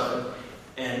about all this stuff,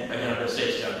 and again, I'm going to say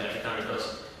it's John Patrick Hunter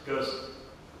goes,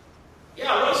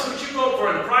 yeah, Russ, who'd you vote for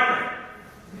in the primary?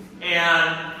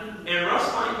 And Russ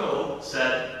Feingold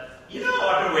said,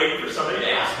 I've been waiting for somebody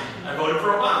to ask me. I voted for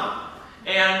Obama.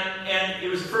 And it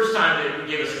was the first time that he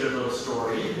gave us a good little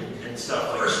story and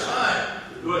stuff like First that. time.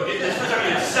 Well, this was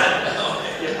already in Senate,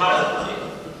 publicly.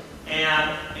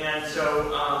 And so,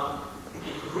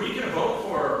 who are you going to vote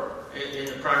for in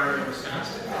the primary in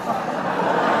Wisconsin?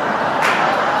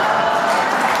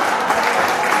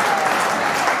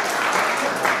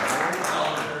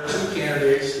 Two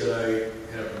candidates that I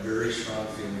have a very strong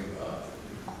feeling about.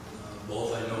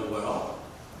 Both I know well.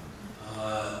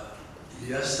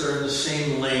 Yes, they're in the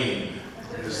same lane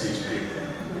as these people.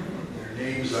 Their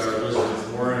names are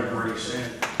Elizabeth Warren and Bernie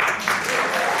Sanders. Now,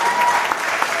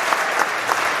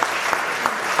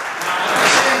 I'm not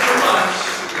saying for much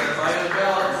that if I had a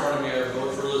ballot in front of me, I'd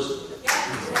vote for Elizabeth.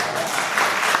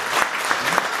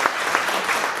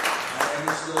 I am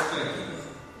still thinking.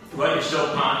 Well, you're still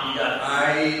pumped.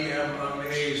 I am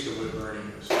amazed at what Bernie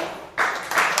is.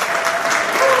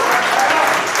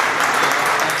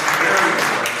 Very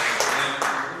impressed. And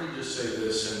let me just say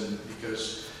this, and because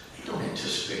I don't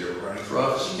anticipate her running for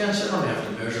office again, so I don't have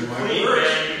to measure my words.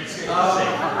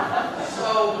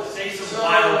 Say some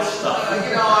wild stuff.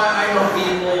 I know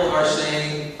people are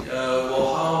saying,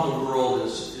 well, how in the world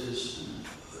is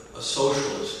a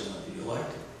socialist going to be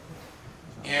elected?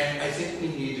 And I think we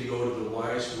need to go to the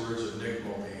wise words of Nick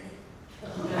Mulvaney.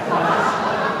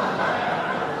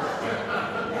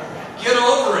 Get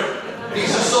over it.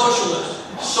 He's a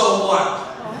socialist. So what?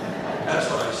 That's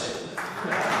what I say to that.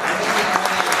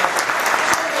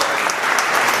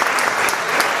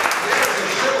 There's a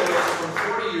shibboleth from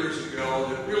 40 years ago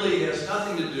that really has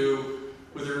nothing to do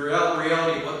with the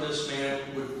reality of what this man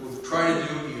would try to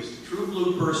do. He is a true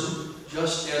blue person,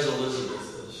 just as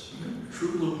Elizabeth is. A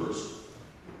true blue person.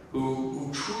 Who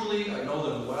truly, I know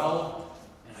them well,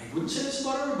 and I wouldn't say this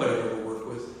about everybody I've ever worked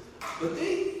with, but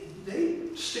they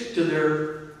stick to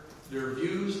their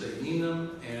views, they mean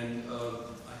them, and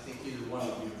I think either one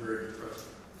would be a very good president.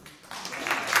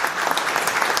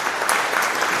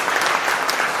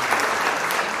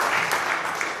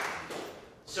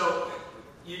 So,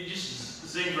 you just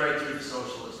zinged right through the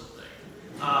socialism thing.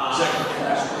 Is that the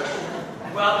last question?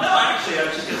 Well, no, actually, I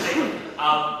was just going to say,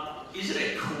 isn't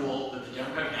it cool that the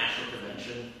Democratic National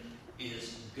Convention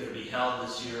is going to be held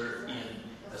this year in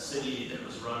a city that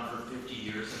was run for 50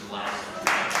 years in the last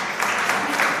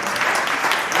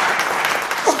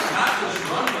Not just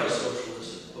run by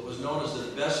socialists, but was known as the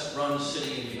best run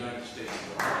city in the United States.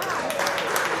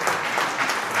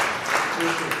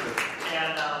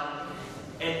 And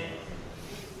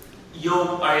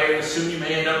I assume you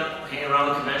may end up hanging around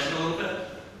the convention a little bit?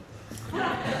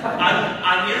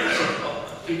 I'm interested,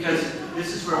 because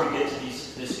this is where we get to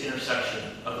this intersection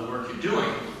of the work you're doing.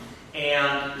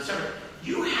 And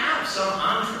you have some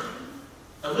entree,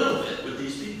 a little bit, with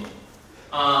these people.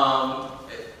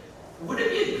 Would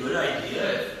it be a good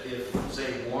idea if,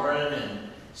 say, Warren and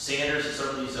Sanders and some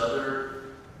of these other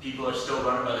people are still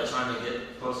running by the time they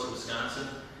get close to Wisconsin,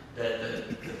 that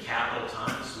the Capital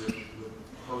Times would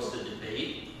host a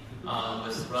debate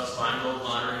with Russ Feingold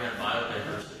monitoring on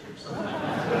biodiversity or something like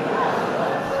that?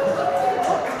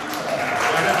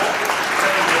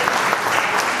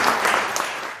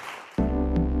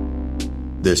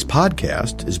 This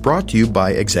podcast is brought to you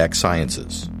by Exact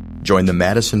Sciences. Join the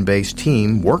Madison-based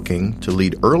team working to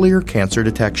lead earlier cancer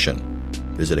detection.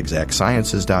 Visit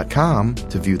exactsciences.com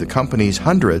to view the company's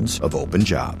hundreds of open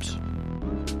jobs.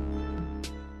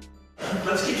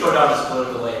 Let's keep going down this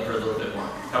political lane for a little bit more.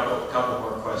 Couple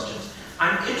more questions.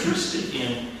 I'm interested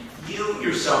in, you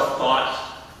yourself thought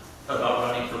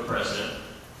about running for president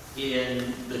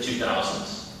in the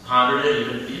 2000s. Pondered it,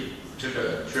 even you took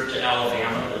a trip to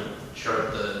Alabama to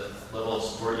chart the level of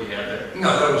support you had there.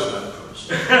 No, that was not close.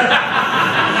 It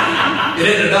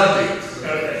ended up being.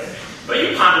 Okay. But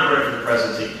you pondered running for the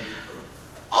presidency.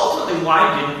 Ultimately, why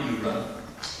didn't you run?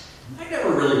 I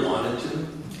never really wanted to.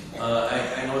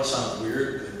 I know it sounds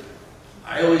weird, but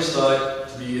I always thought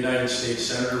to be a United States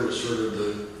Senator was sort of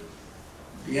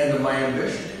the end of my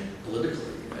ambition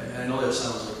politically. And I know that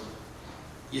sounds like,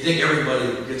 you think everybody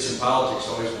who gets in politics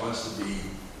always wants to be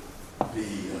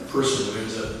the person who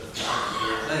ends up doing the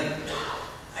whole thing.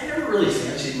 I never really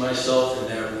fancied myself in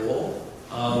that role.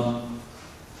 I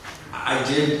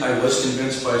was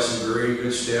convinced by some very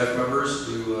good staff members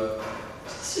to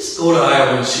let's just go to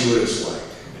Iowa and see what it's like.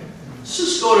 Let's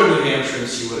just go to New Hampshire and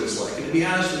see what it's like. And to be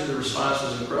honest with you, the response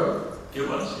was incredible. It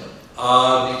was, yeah.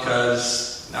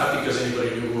 Not because anybody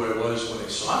knew who I was when they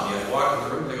saw me. I walked in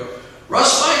the room and they go,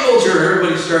 Russ Feingold's here.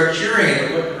 Everybody started cheering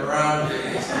and looking around.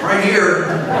 I'm right here.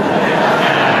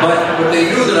 But they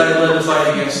knew that I led the fight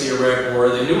against the Iraq War.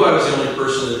 They knew I was the only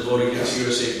person that voted against the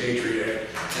USA Patriot Act.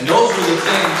 And those were the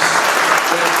things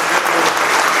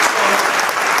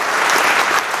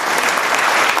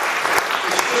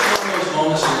it's just one of those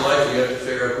moments in life you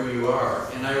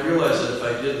I realized that if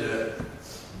I did that,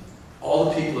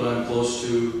 all the people that I'm close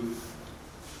to,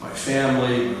 my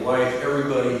family, my wife,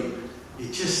 everybody,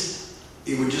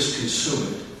 it would just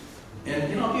consume it.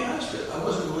 And, I'll be honest with you, I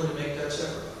wasn't willing to make that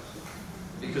sacrifice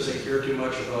because I care too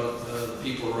much about the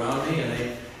people around me, and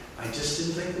I just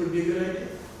didn't think it would be a good idea.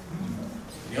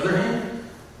 On the other hand,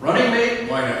 running mate,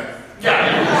 why not?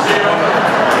 Yeah,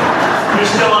 you're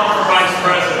still up for vice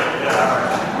president. Yeah.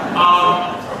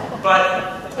 But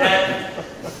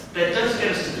that does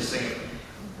get us to this thing.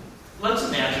 Let's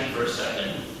imagine for a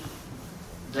second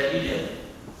that you did.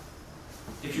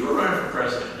 If you were running for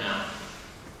president now,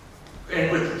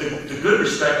 and with the good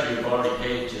respect you've already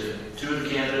paid to two of the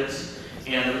candidates,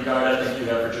 and the regard I think you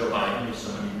have for Joe Biden, who's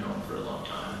someone you've known for a long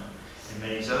time, and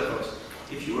many of these other folks,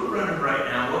 if you were running right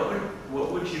now,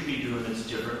 what would you be doing that's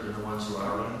different than the ones who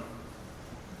are running?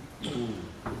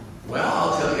 Well,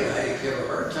 I'll tell you, I have a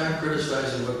hard time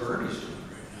criticizing what Bernie's doing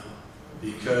right now.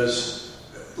 Because,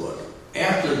 look,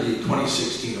 after the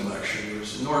 2016 election, there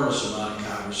was an enormous amount of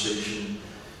conversation in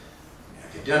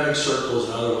academic circles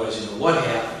and otherwise, what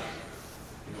happened?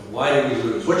 Why did we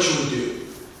lose? What should we do?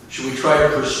 Should we try to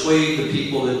persuade the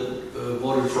people that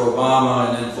voted for Obama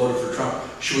and then voted for Trump?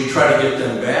 Should we try to get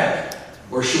them back?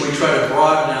 Or should we try to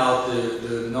broaden out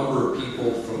the number of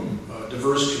people from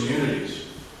diverse communities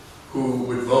who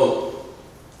would vote?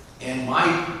 And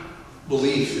my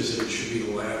belief is that it should be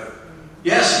the latter.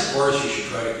 Yes, of course, you should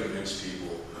try to convince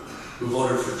people who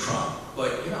voted for Trump.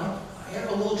 But, I have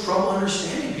a little trouble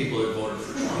understanding people that voted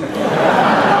for Trump. I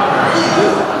really do.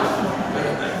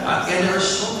 And there are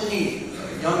so many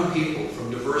young people from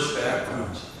diverse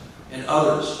backgrounds and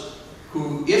others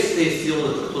who, if they feel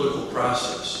that the political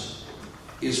process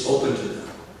is open to them,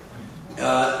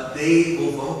 they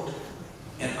will vote.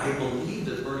 And I believe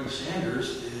that Bernie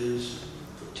Sanders is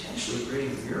potentially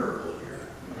creating a miracle here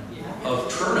of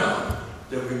turnout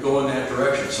that would go in that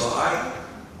direction. So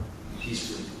he's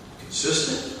been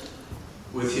consistent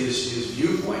with his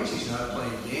viewpoints. He's not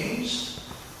playing games.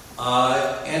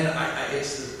 And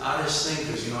it's the oddest thing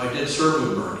because, I did serve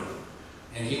with Bernie,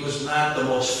 and he was not the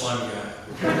most fun guy.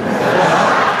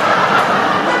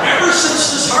 Ever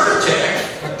since this heart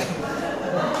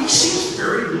attack, he seems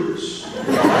very loose.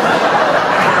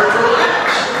 Very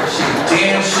relaxed. You see him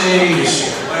dancing, you see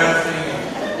him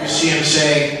laughing, you see him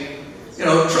saying,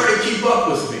 try to keep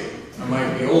up with me. I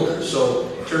might be older. So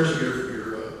in terms of your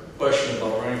question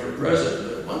about running for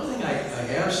president, one thing I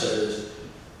have said is,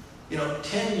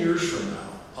 10 years from now,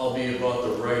 I'll be about the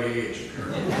right age,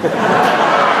 apparently.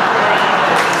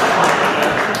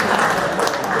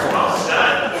 Well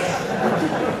said.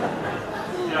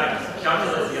 I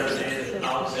calculated the other day that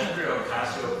Alexandria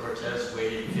Ocasio-Cortez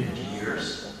waited 50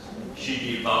 years. She'd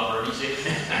be about Bernie's age.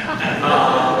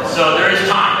 So there is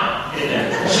time in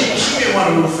that. She may want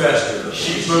to move faster.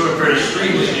 She's moving pretty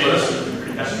extremely impressive.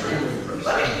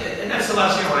 And that's the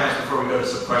last thing I want to ask before we go to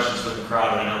some questions from the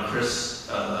crowd. I know Chris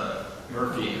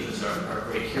Murphy, who is our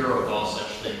great hero of all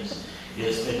such things,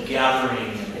 has been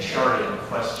gathering and charting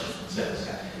questions.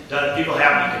 People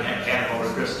have, you can hand them over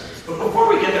to Chris. But before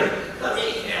we get there, let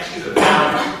me ask you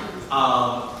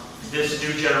about this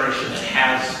new generation that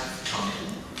has come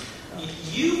in.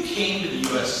 You came to the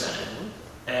U.S. Senate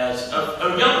as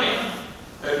a young man,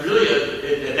 really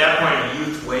at that point a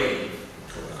youth wave.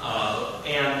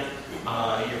 And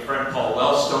your friend Paul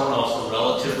Wellstone, also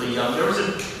relatively young. There was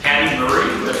a Patty Murray,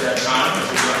 who at that time was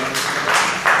a young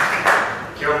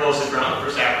Carol Bosset Brown, the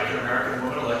first African-American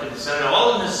woman elected to the Senate.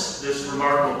 All in this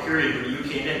remarkable period when you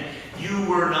came in, you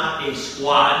were not a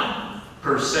squad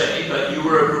per se, but you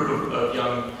were a group of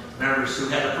young members who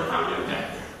had a profound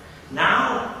impact there.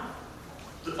 Now,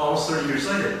 almost 30 years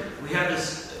later, we have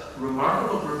this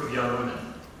remarkable group of young women,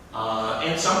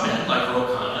 and some men, like Ro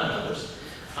Khanna and others.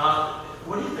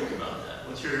 What do you think about that?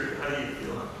 How do you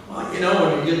feel? Well,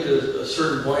 when you get to a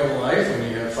certain point in life, when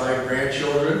you have 5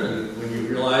 grandchildren, and when you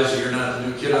realize that you're not the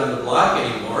new kid on the block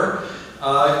anymore,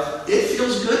 it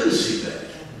feels good to see that.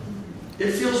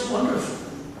 It feels wonderful.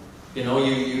 You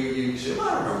say, well,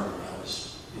 I remember when I was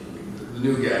the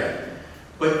new guy.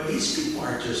 But these people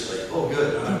aren't just like, oh,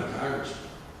 good, now I'm a congressman.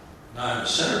 Now I'm a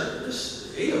senator.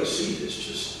 This AOC is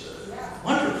just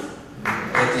wonderful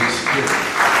at these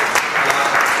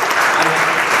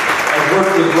I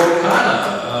worked with Ro Khanna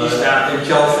in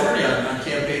California on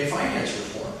campaign finance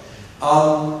reform.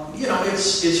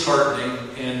 It's heartening,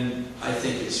 and I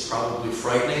think it's probably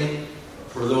frightening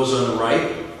for those on the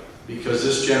right, because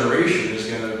this generation is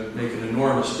going to make an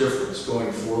enormous difference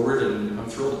going forward, and I'm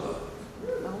thrilled about it.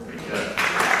 Very good.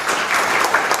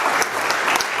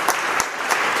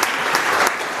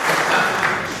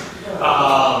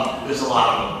 There's a lot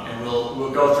of them, and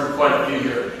we'll go through quite a few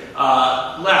here.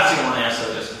 Last thing I want to ask,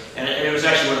 and it was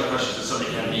actually one of the questions that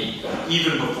somebody had me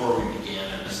even before we began,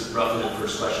 and this is roughly the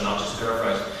first question, I'll just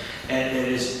paraphrase, and it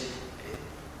is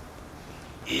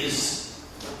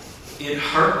it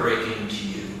heartbreaking to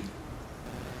you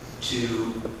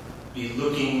to be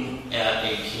looking at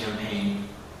a campaign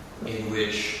in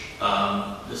which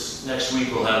this next week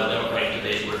we'll have a Democratic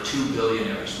debate where two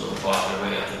billionaires will have fought their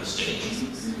way up to the stage,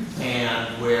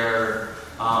 and where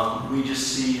we just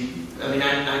see, I mean,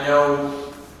 I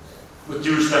know, with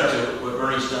due respect to what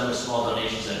Bernie's done with small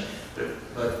donations,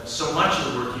 but so much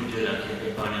of the work you did on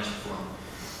campaign finance reform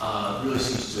really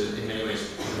seems to, in many ways,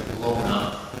 have blown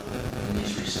up in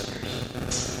these recent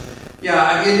years.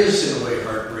 Yeah, it is in a way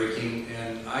heartbreaking,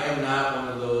 and I am not one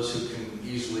of those who can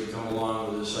easily come along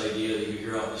with this idea that you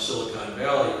hear out in Silicon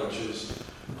Valley, which is,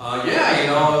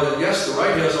 yes, the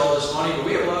right has all this money, but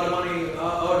we have a lot of money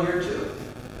out here too.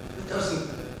 It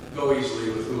doesn't go easily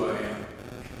with who I am,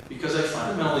 because I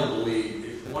fundamentally believe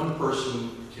if one person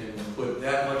can put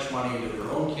that much money into their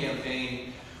own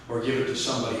campaign or give it to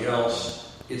somebody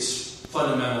else, it's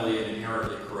fundamentally and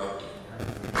inherently corrupting.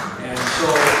 And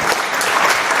so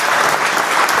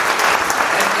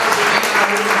I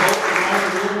wouldn't vote for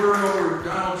Ronald Reuber over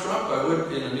Donald Trump. I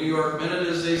would in a New York minute,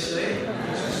 as they say.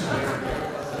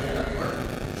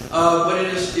 But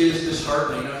it is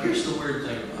disheartening. Now, here's the weird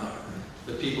thing about it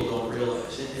that people don't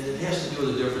realize, and it has to do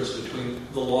with the difference between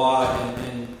the law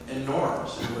and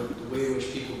norms, and the way in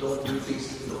which people don't do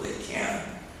things even though they can.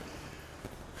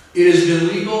 It has been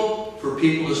legal for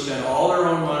people to spend all their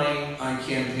own money on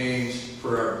campaigns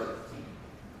forever.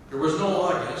 There was no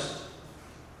law against it.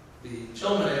 The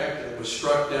Tillman Act that was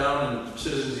struck down in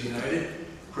Citizens United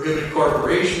prohibited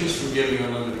corporations from giving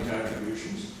unlimited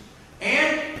contributions.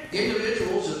 And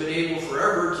individuals have been able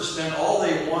forever to spend all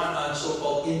they want on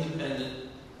so-called independent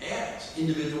ads,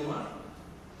 individual money.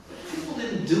 But people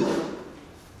didn't do it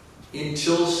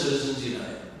until Citizens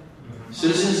United.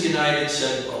 Citizens United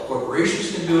said, well,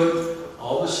 corporations can do it.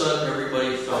 All of a sudden,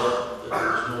 everybody felt that there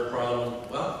was no problem.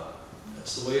 Well,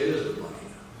 that's the way it is with money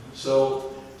now.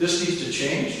 So this needs to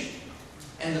change.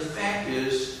 And the fact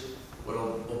is, what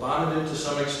Obama did to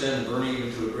some extent, and Bernie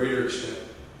even to a greater extent,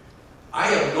 I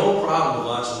have no problem with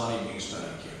lots of money being spent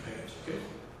on campaigns. Okay?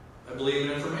 I believe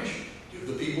in information. Give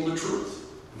the people the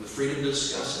truth and the freedom to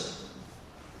discuss it.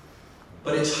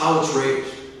 But it's how it's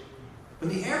raised. When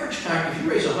the average if you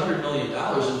raise $100 million in $10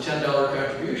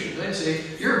 contributions, I'd say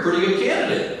you're a pretty good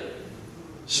candidate.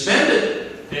 Spend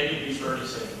it. Then you'd be Bernie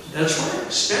Sanders. That's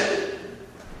right. Spend it.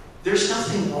 There's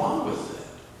nothing wrong with that.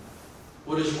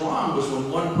 What is wrong was when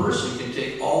one person can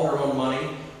take all their own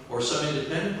money, or some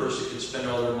independent person can spend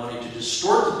all their money to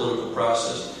distort the political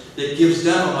process that gives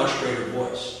them a much greater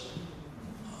voice.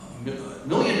 $1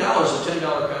 million in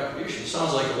 $10 contribution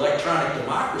sounds like electronic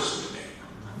democracy to me.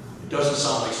 It doesn't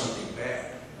sound like something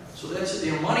bad. So that's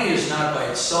it. Money is not by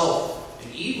itself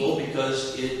an evil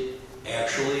because it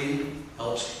actually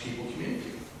helps people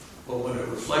communicate. But when it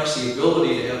reflects the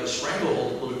ability to have a stranglehold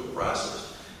of the political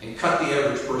process and cut the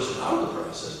average person out of the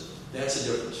process, that's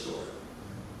a different story.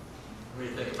 What do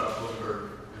you think about Bloomberg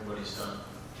and what he's done?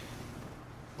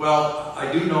 Well,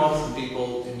 I do know from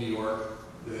people in New York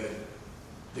that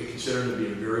they consider him to be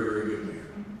a very, very good mayor.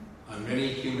 On many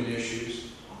human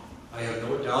issues, I have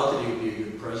no doubt that he would be a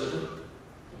good president,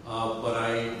 but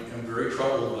I am very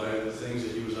troubled by the things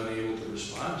that he was unable to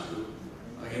respond to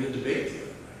in the debate the other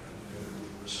night.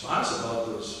 The response about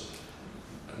those,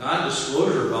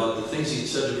 non-disclosure about the things he'd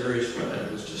said to various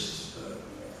women was just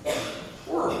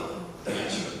horrible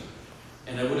answer.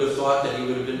 And I would have thought that he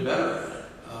would have been better at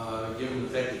it, given the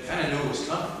fact that he kind of knew it was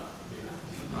coming.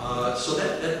 So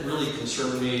that really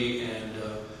concerned me.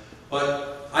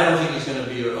 But I don't think he's going to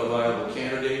be a viable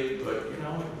candidate. But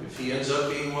if he ends up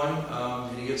being one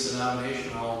and he gets the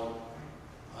nomination, I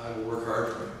will work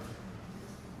hard for him.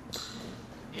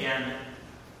 And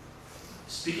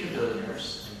speaking of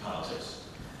billionaires in politics,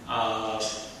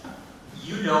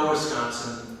 you know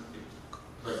Wisconsin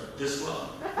like this well.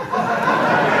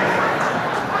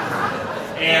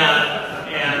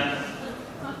 And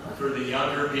for the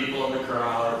younger people in the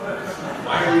crowd,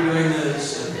 why are we doing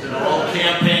this? The whole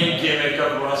campaign gimmick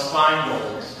of Russ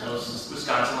Feingold.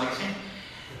 Wisconsin like saying,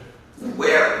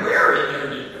 where in there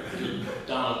did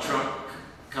Donald Trump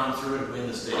come through and win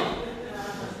the state?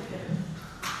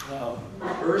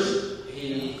 First,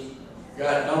 he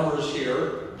got numbers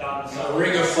here. A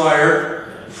ring of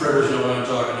fire. Fritters know what I'm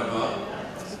talking about.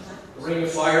 A ring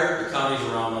of fire, the counties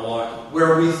around Milwaukee,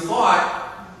 where we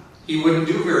thought he wouldn't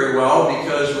do very well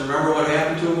because remember what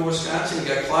happened to him in Wisconsin? He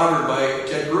got clobbered by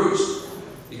Ted Cruz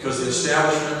because the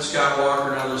establishment, Scott Walker,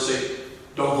 and others say,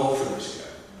 don't vote for this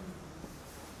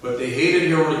guy. But they hated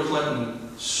Hillary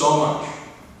Clinton so much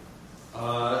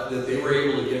that they were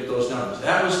able to get those numbers.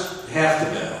 That was half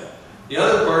the battle. The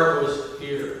other part was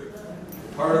here,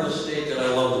 the part of the state that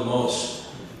I love the most.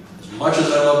 As much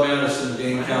as I love Madison and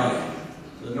Dane County,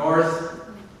 the north,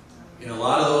 in a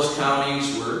lot of those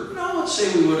counties were, let's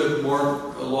say we would have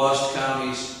more lost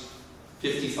counties,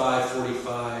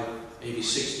 55-45, maybe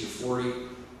 60-40.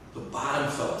 The bottom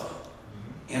fell out.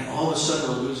 And all of a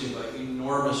sudden we're losing by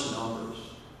enormous numbers.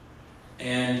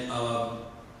 And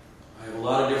I have a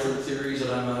lot of different theories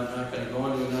that I'm not going to go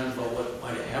into tonight about what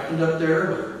might have happened up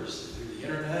there, whether it was through the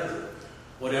internet or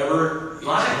whatever.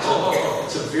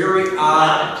 It's a very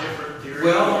odd... different theories.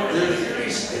 Well, the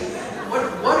theories...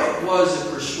 What it was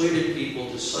that persuaded people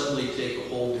to suddenly take a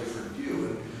whole different view,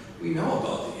 and we know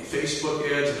about the Facebook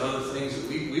ads and other things that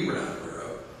we were not aware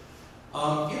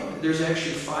of. There's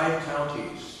actually 5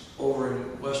 counties over in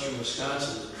western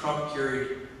Wisconsin that Trump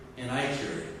carried and I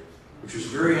carried, which was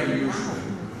very unusual.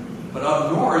 But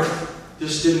up north,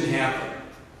 this didn't happen.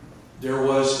 There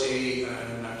was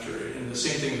I'm not sure, and the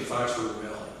same thing in the Fox River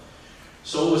Valley.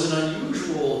 So it was an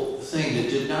unusual thing that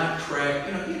did not track,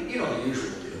 the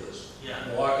usual deal is. Yeah.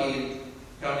 Milwaukee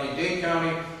County and Dane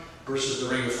County versus the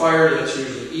Ring of Fire, that's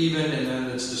usually even, and then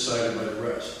it's decided by the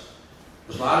rest.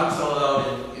 The bottom fell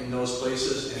out in those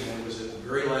places, and it was at the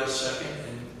very last second,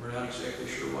 and we're not exactly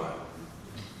sure why.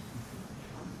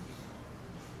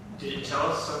 Did it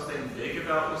tell us something big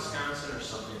about Wisconsin or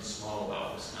something small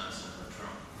about Wisconsin when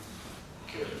Trump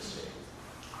carried the state?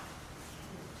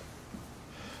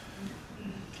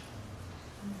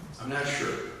 I'm not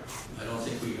sure. I don't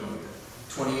think we know yet.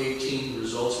 2018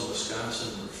 results in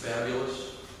Wisconsin were fabulous.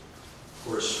 Of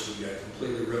course, we got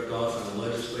completely ripped off in the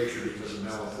legislature because of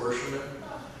malapportionment.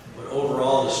 But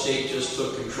overall, the state just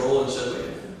took control and said, wait a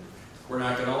minute, we're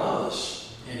not going to allow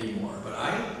this anymore. But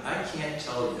I can't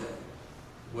tell yet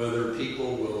whether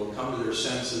people will come to their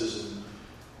senses and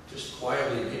just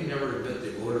quietly, maybe never admit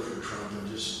they voted for Trump and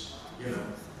just,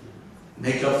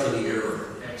 make up for the error.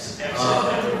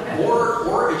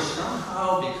 Or is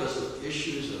somehow because of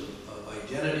issues of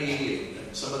identity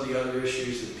and some of the other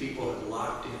issues that people have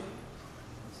locked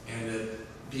in, and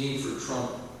that being for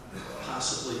Trump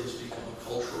possibly has become a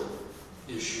cultural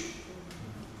issue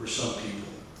for some people.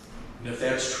 And if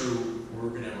that's true, we're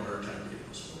going to have a hard time getting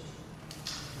those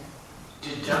votes.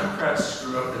 Did Democrats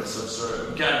screw up in some sort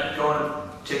of... Again, go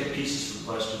and take pieces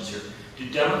from questions here.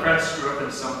 Did Democrats screw up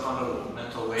in some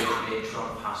fundamental way that made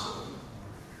Trump possible?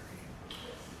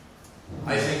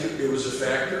 I think it was a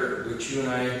factor which you and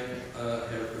I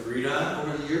have agreed on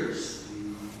over the years.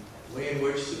 The way in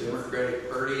which the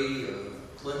Democratic Party,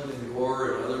 Clinton and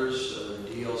Gore and others,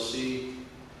 DLC,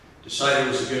 decided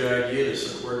it was a good idea to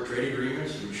support trade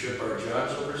agreements and ship our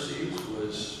jobs overseas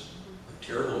was a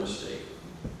terrible mistake.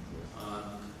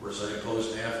 Of course, I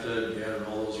opposed NAFTA and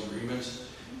all those agreements,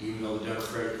 even though the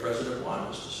Democratic president wanted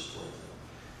us to support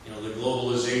them. The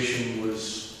globalization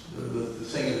was the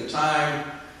thing at the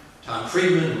time. Tom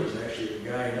Friedman was actually a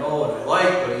guy I know and I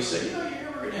like, but he said, you're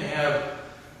never going to have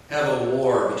a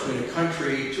war between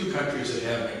two countries that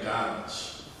have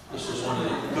McDonald's. This was one of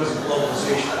the, because of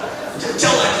globalization.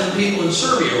 Tell that to the people in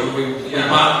Serbia when we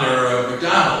bought their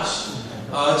McDonald's.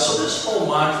 So this whole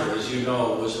mantra, as you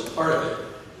know, was a part of it.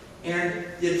 And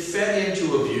it fed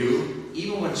into a view,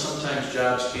 even when sometimes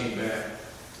jobs came back,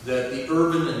 that the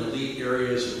urban and elite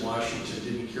areas in Washington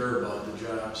didn't care about the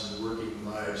jobs and the working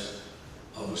lives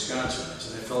of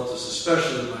Wisconsinites. And I felt this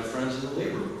especially with my friends in the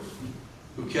labor movement,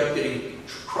 who kept getting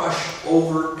crushed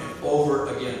over and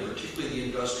over again, particularly the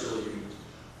industrial unions,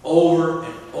 over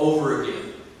and over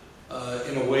again,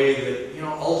 in a way that,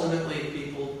 ultimately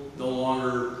people no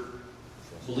longer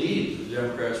believed the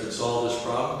Democrats would solve this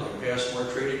problem. They passed more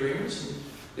trade agreements, and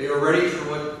they were ready for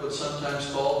what's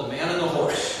sometimes called the man and the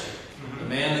horse. The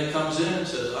man that comes in and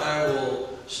says, I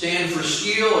will stand for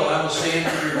steel and I will stand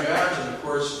for your jobs. And of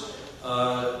course,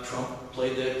 Trump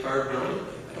played that card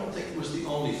brilliantly. I don't think it was the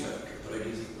only factor, but I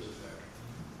do think it was a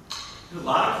factor. A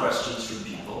lot of questions from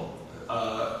people.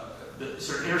 The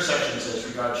sort of intersections as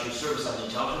regards your service on the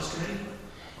Intelligence Committee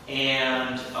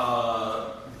and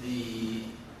the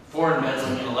foreign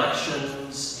meddling in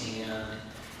elections and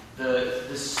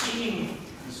the seeming,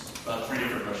 there's about 3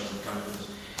 different questions that come into this,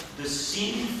 the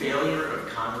seeming failure of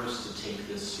Congress to take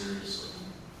this seriously.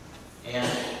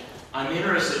 And I'm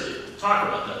interested to talk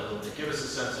about that a little bit. Give us a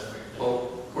sense of it.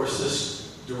 Well, of course,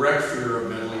 this direct fear of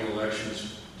meddling in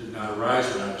elections did not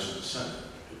arise when I was in the Senate.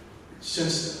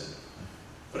 Since then.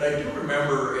 But I do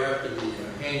remember after the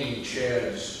hanging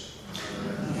Chads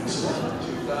incident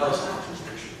in 2000, which was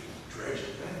actually a tragic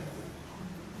thing,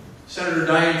 Senator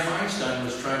Dianne Feinstein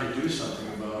was trying to do something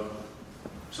about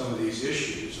some of these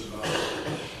issues about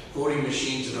voting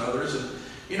machines and others. And,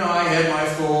 I had my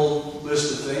full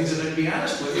list of things, and to be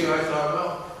honest with you, I thought,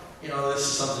 well, this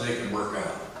is something they can work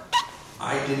out.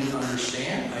 I didn't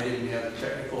understand. I didn't have the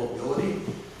technical ability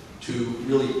to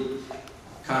really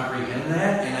comprehend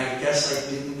that, and I guess I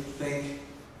didn't think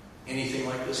anything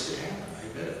like this could happen. I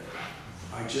admit it.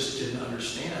 I just didn't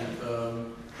understand the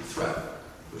threat.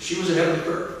 But she was ahead of the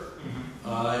curve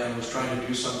and was trying to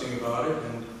do something about it.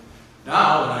 And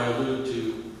now, when I allude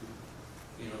to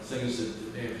things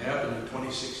that may have happened in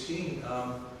 2016,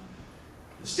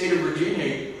 the state of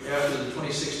Virginia, after the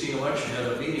 2016 election, had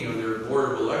a meeting of their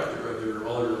board of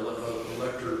all their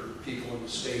elector people in the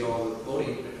state, all the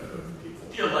voting people.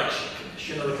 The election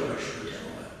commission. The commissioners and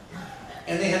all that.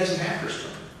 And they had some hackers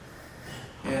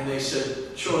come. And they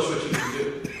said, show us what you can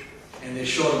do. And they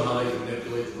showed them how they can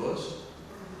manipulate the votes.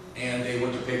 And they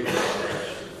went to paper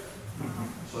ballot.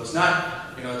 So it's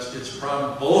not, it's a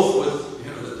problem both with,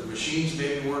 that the machines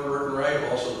maybe weren't working right,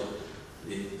 also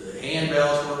the hand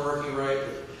ballots weren't working right.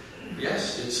 But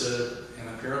yes, and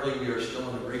apparently we are still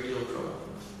in a great deal of trouble.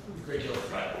 A great deal of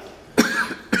threat.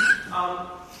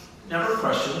 Number of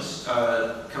questions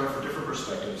coming from different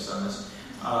perspectives on this.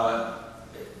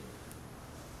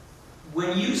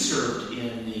 When you served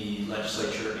in the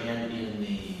legislature and in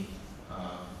the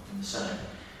Senate,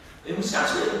 in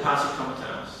Wisconsin we have the Posse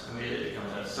Comitatus, and we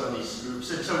had some of these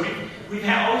groups, and so we've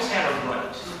always had a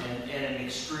right and an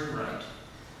extreme right.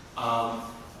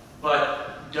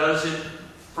 But does it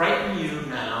frighten you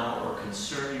now or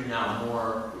concern you now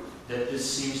more that there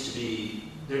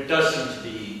does seem to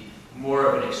be more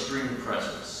of an extreme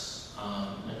presence?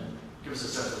 And give us a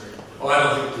sense of it. Well, I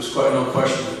don't think there's any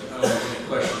question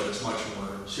that it's much more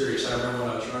serious. I remember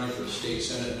when I was running for the state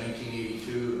senate in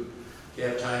 1982,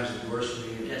 Cap Times endorsed me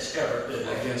against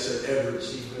Edwards.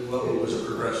 He was a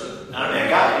progressive. Not a bad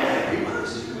guy. He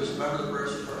was a member of the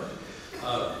Progressive Party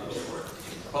before it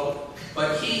became Republican. But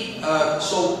he, he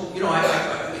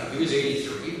was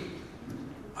 83.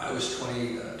 I was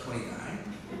 29.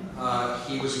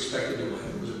 He was expected to win.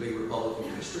 It was a big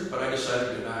Republican district, but I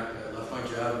decided to left my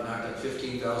job and knocked on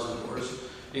 15,000 doors,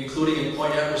 including in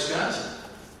Poynette, Wisconsin.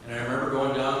 And I remember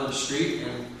going down the street,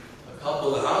 and a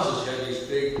couple of the houses had these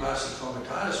big Posse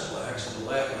Comitatus plaques in the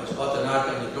left, and I was about to knock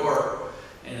on the door,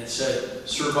 and it said,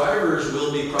 "Survivors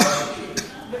will be prosecuted."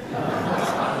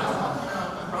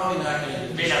 I'm probably not going to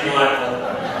do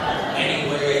that.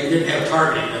 Anyway, I didn't have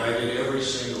targeting, and I did every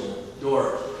single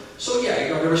door. So yeah,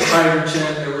 there was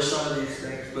Tigerton, there were some of these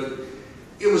things, but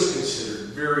it was considered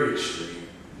very extreme.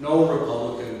 No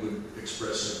Republican would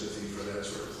express sympathy for that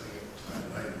sort of thing at the time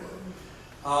I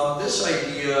would. This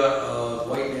idea of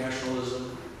white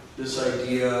nationalism, this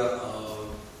idea of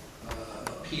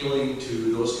appealing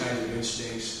to those kinds of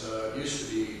instincts used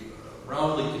to be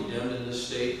roundly condemned in this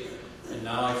state, and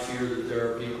now I fear that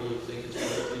there are people who think it's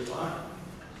perfectly fine.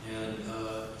 And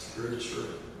it's very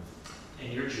disturbing.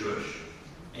 And you're Jewish,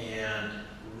 and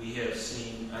we have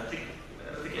seen, I think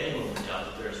anyone would doubt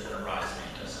that there's been a rise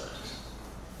in anti-Semitism.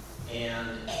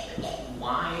 And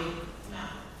why now?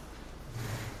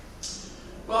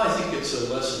 Well, I think it's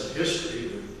a lesson in history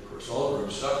that, of course, all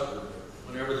groups suffer.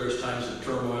 Whenever there's times of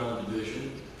turmoil and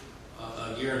division,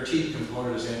 a guaranteed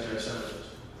component is anti-Semitism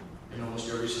in almost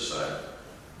every society.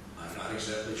 I'm not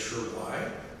exactly sure why.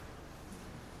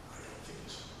 I don't think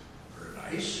it's very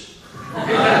nice.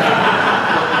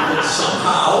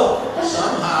 somehow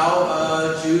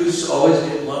Jews always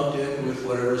get lumped in with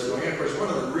whatever's going on. Of course, one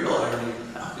of the real irony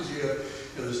now is you have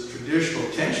this traditional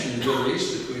tension in the Middle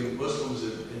East between Muslims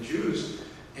and Jews,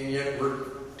 and yet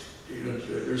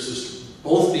there's this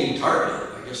both being targeted.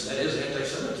 I guess that is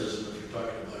anti-Semitism if you're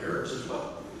talking about Arabs as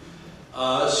well.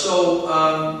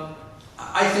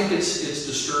 I think it's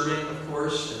disturbing, of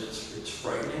course, and it's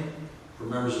frightening for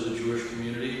members of the Jewish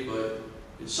community, but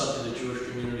it's something the Jewish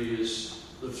community has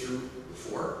lived through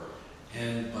before.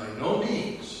 And by no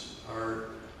means are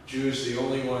Jews the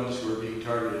only ones who are being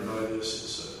targeted by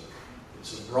this.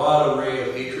 It's a broad array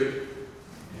of hatred,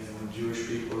 and Jewish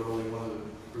people are only one of the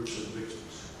groups of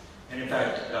victims. And in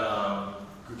fact,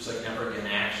 groups like Never Again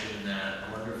Action,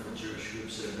 that wonderful Jewish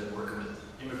groups that have been working with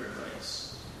immigrant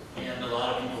rights, and a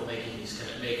lot of people making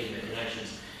the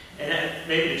connections. And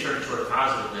maybe to turn toward a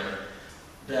positive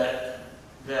there,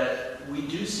 that we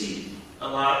do see a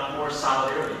lot more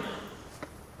solidarity now,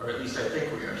 or at least I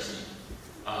think we are seeing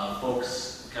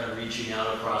folks kind of reaching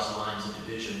out across lines of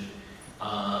division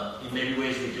in maybe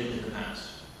ways we didn't in the past.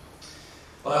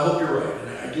 Well, I hope you're right,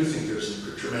 and I do think there's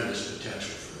a tremendous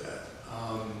potential for that.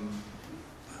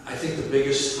 I think the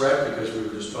biggest threat, because we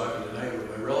were just talking tonight with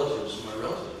my relatives is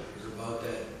about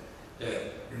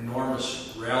that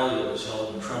enormous rally that was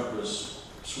held when Trump was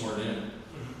sworn in,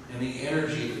 and the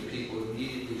energy that people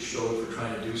immediately showed for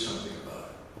trying to do something about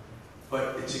it.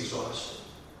 But it's exhausting,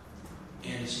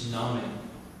 and it's numbing,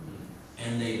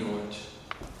 and they know it.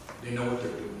 They know what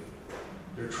they're doing.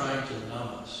 They're trying to numb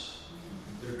us.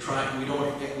 They're trying. We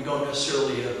don't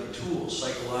necessarily have the tools,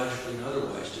 psychologically and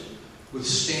otherwise, to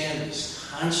withstand this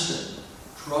constant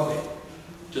drubbing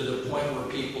to the point where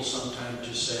people sometimes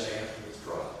just say, "I have to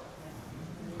withdraw."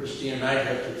 Christine and I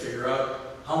have to figure out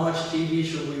how much TV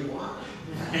should we watch.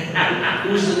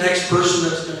 Who's the next person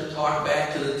that's going to talk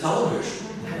back to the television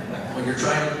when you're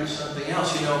trying to do something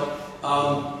else?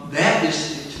 That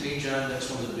is, to me, John, that's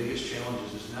one of the biggest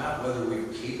challenges, is not whether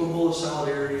we're capable of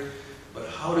solidarity, but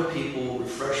how do people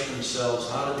refresh themselves?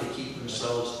 How do they keep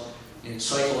themselves in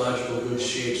psychological good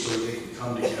shape so that they can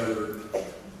come together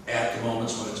at the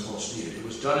moments when it's most needed? It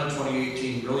was done in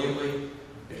 2018 brilliantly.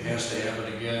 It has to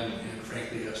happen again, and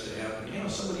frankly, it has to happen.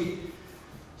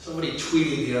 Somebody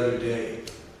tweeted the other day,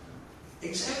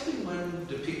 exactly when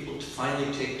do people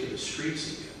finally take to the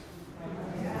streets again?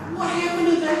 What happened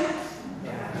to that?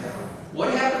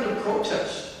 What happened to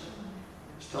protest?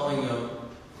 I was telling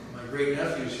my great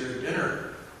nephews here at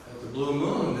dinner at the Blue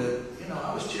Moon that,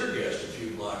 I was tear gassed a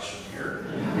few blocks from here,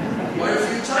 quite a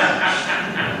few times.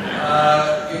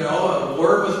 A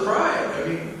word with pride. I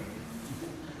mean,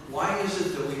 why is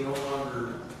it that we no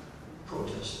longer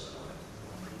protest that way?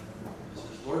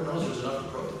 Because Lord knows there's enough to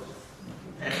protest.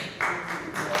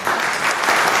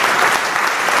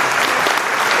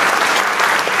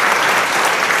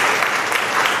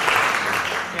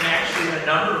 And actually, in a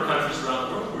number of countries around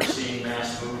the world, we're seeing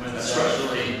mass movements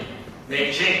actually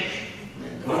make change.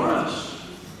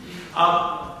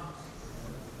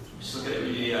 Just look at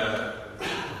the.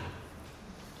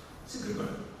 It's a good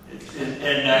one.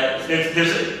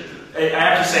 I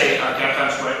have to say,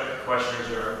 Captime's questioners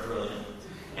are brilliant,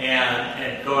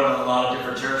 and going on a lot of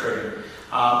different territory here.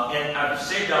 And I've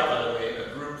saved up, by the way, a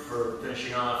group for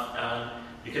finishing off,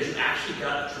 because you actually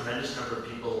got a tremendous number of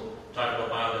people talking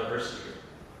about biodiversity here,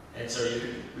 and so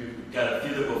we've got a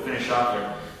few that we'll finish off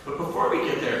there. But before we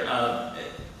get there,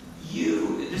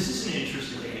 this is an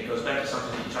interesting thing. It goes back to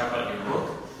something that you talk about in your book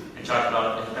and talk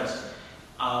about in the past.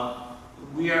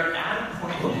 We are at a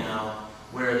point now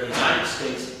where the United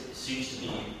States seems to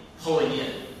be pulling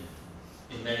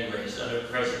in many ways under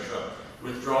President Trump,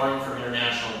 withdrawing from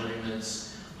international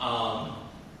agreements,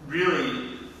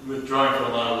 really withdrawing from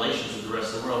a lot of relations with the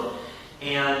rest of the world.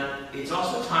 And it's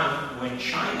also a time when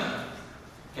China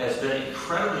has been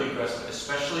incredibly aggressive,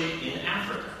 especially in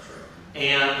Africa,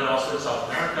 but also in South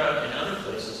America and other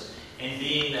places, and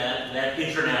being that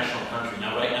international country.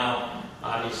 Now, right now,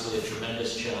 obviously a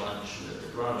tremendous challenge with the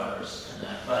coronavirus and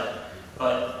that,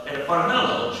 but at a fundamental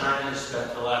level, China has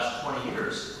spent the last 20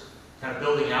 years kind of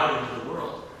building out into the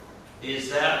world.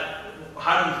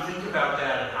 How do you think about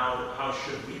that, and how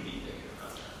should we be thinking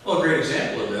about that? Well, a great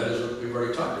example of that is what we've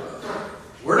already talked about.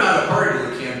 We're not a party to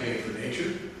the Campaign for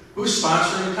Nature. Who's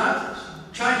sponsoring the conference?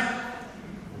 China.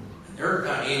 And they're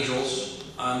not angels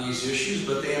on these issues,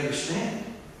 but they understand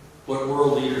what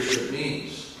world leadership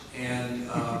means. And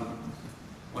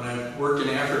when I've worked in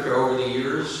Africa over the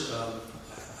years,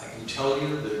 I can tell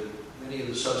you that many of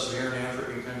the sub-Saharan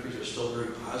African countries are still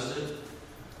very positive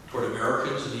toward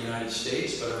Americans in the United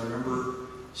States. But I remember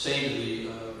saying to the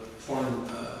foreign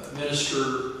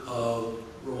minister of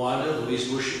Rwanda, Louise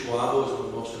Mushikiwabo, is one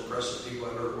of the most impressive people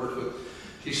I've ever worked with.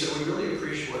 She said, "We really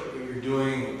appreciate what you're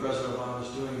doing, what President Obama is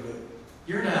doing, but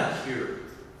you're not here.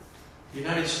 The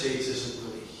United States isn't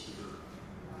really here.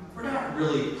 We're not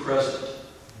really present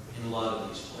in a lot of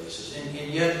these places.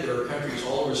 And yet there are countries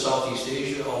all over Southeast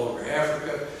Asia, all over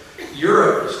Africa.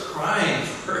 Europe is crying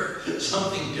for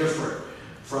something different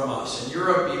from us. And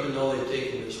Europe, even though they've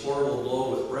taken this horrible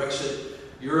blow with Brexit,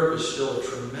 Europe is still a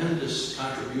tremendous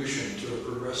contribution to a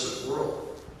progressive world.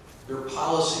 Their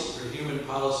policies, their human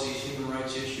policies, human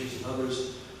rights issues, and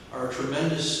others are a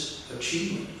tremendous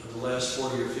achievement of the last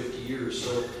 40 or 50 years.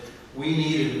 So we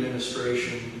need an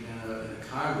administration and a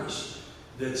Congress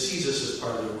that sees us as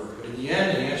part of their work. But in the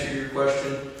end, to answer your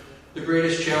question, the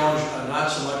greatest challenge, not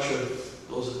so much of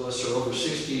those of us who are over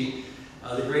 60,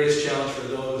 the greatest challenge for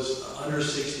those under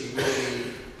 60 will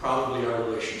be probably our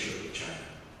relationship with China.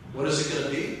 What is it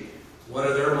going to be? What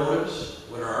are their motives?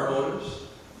 What are our motives?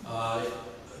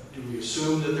 Do we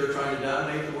assume that they're trying to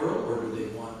dominate the world, or do they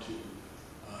want to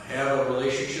have a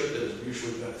relationship that is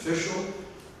mutually beneficial?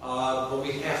 But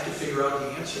we have to figure out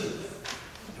the answer to that.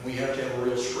 And we have to have a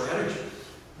real strategy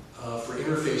for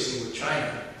interfacing with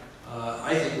China.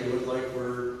 I think we look like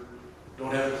we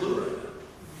don't have a clue right now.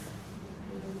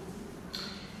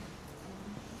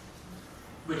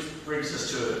 brings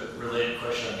us to a related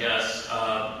question, I guess.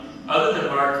 Other than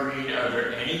Mark Green, are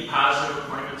there any positive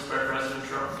appointments by President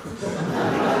Trump? It's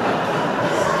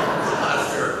not a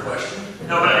fair question.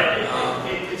 No, but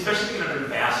especially thinking of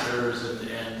ambassadors and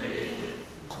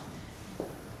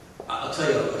I'll tell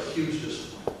you a huge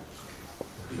disappointment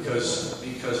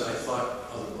because I thought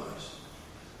otherwise.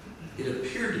 It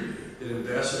appeared to me that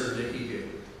Ambassador Nikki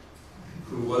Haley,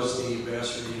 who was the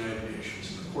ambassador of the United Nations,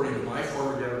 according to my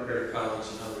former Democratic colleagues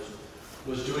and others,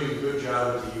 was doing a good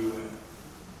job at the UN.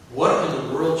 What in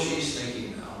the world she's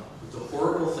thinking now, with the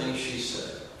horrible things she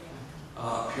said.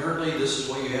 Apparently this is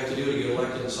what you have to do to get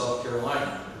elected in South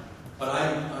Carolina. But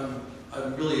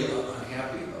I'm really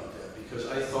unhappy about that because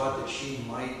I thought that she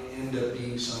might end up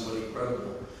being somebody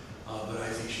credible, but I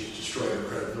think she's destroyed her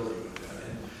credibility with that.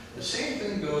 And the same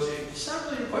thing goes, it's not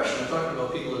really a question, I'm talking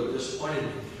about people that have disappointed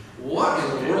me. What in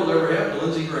the world ever happened to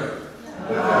Lindsey Graham?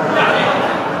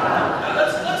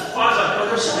 Let's pause on that.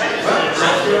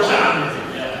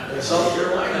 There's South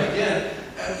Carolina again.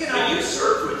 You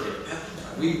served with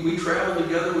him. We traveled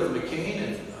together with McCain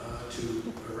and to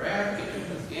Iraq and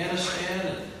Afghanistan.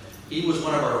 And he was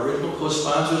one of our original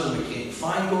co-sponsors of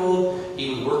McCain-Feingold. He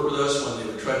would work with us when they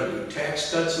would try to do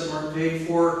tax cuts that weren't paid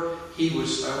for. I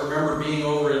remember being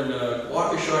over in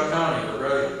Waukesha County,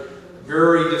 a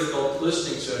very difficult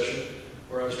listening session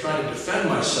where I was trying to defend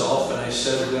myself, and I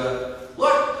said,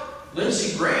 look,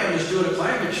 Lindsey Graham is doing a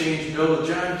climate change bill with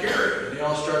John Kerry. And they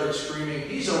all started screaming,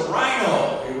 he's a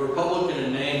rhino, a Republican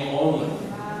in name only.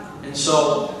 And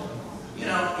so,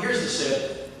 here's the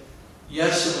sad thing.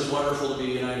 Yes, it was wonderful to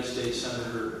be a United States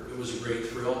Senator. It was a great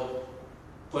thrill.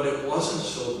 But it wasn't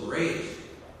so great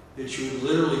that you would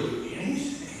literally do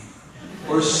anything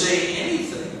or say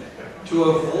anything to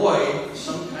avoid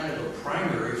some kind of a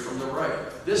primary from the right.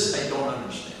 This I don't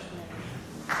understand.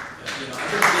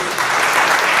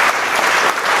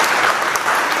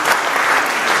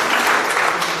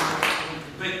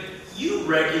 But you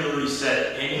regularly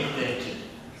said anything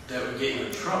that would get you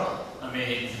in trouble. I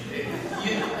mean,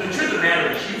 the truth of the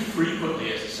matter is you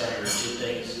frequently, as a senator, did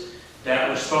things that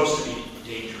were supposed to be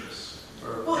dangerous.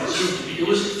 It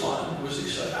was fun. It was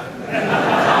exciting.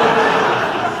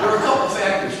 There were a couple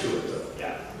factors to it, though.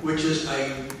 Yeah. Which is,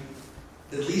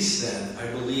 at least then,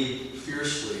 I believed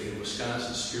fiercely in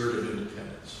Wisconsin's spirit of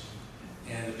independence.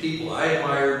 And the people I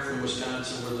admired from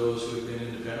Wisconsin were those who had been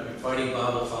independent. Fighting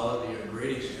Bob LaFollette being a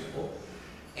great example.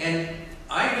 And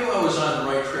I knew I was on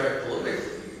the right track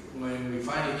politically when we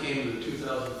finally came to the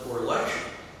 2004 election.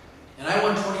 And I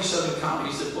won 27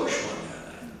 counties that Bush won that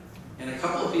night. And a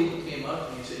couple of people came up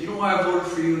and he said, you know why I voted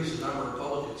for you? He said, I'm a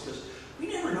Republican. Because we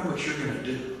never know what you're going to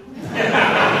do.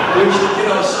 Which,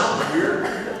 sounds weird.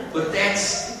 But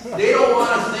they don't want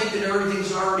to think that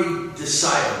everything's already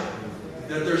decided.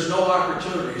 That there's no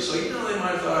opportunity. So even though they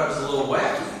might have thought I was a little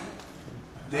wacky,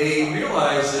 they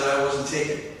realized that I wasn't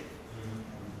taking it.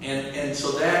 And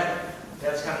so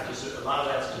that's kind of just a lot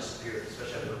of that's disappeared,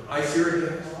 especially. I feared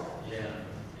it. Yeah.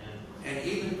 And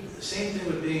even the same thing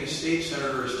with being a state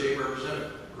senator or a state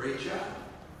representative. Great job.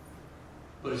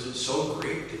 But is it so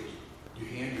great that you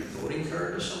hand your voting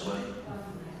card to somebody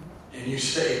and you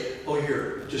say, "Oh,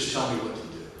 here, just tell me what to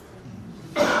do"?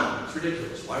 It's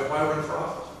ridiculous. Why run for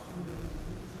office?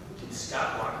 Did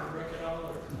Scott Walker wreck it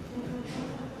all?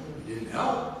 It didn't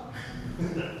help.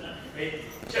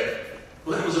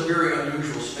 Well, that was a very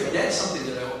unusual space. That's something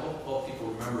that I hope people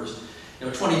remember.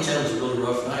 2010 was a really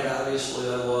rough night, obviously.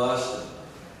 I lost.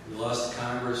 We lost the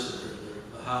Congress,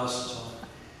 the House, and so on.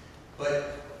 But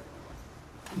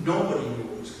nobody knew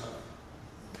what was coming.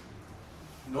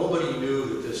 Nobody knew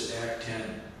that this Act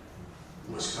 10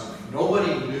 was coming.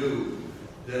 Nobody knew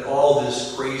that all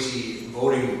this crazy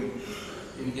voting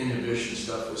inhibition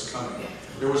stuff was coming.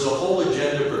 There was a whole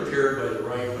agenda prepared by the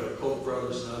right, by the Koch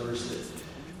brothers and others that,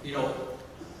 it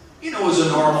was a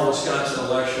normal Wisconsin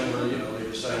election where, they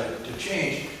decided to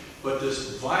change. But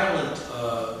this violent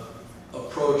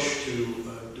approach to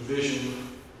division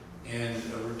and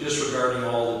disregarding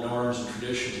all the norms and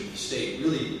traditions of the state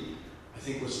really, I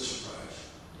think, was a surprise.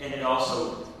 And it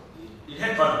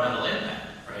had fundamental impact,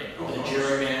 right? The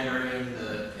gerrymandering,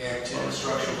 the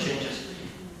structural changes.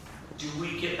 Do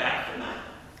we get back from that?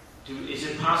 Is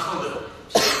it possible that,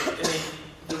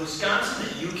 the Wisconsin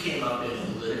that you came up in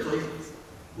politically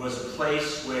was a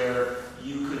place where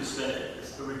you could spend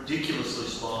a ridiculously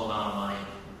small amount of money,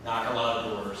 knock a lot of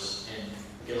doors, and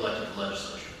get elected to the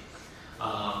legislature.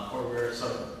 Or where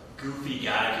some goofy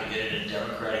guy could get in a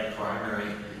Democratic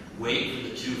primary, wait for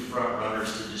the two front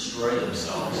runners to destroy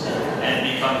themselves,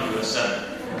 and become U.S. Senator.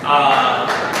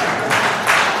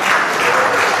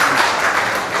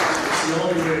 It's the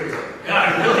only way to go. God,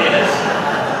 it really is.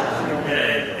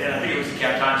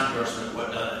 John's endorsement,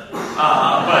 what done it. But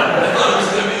I thought I was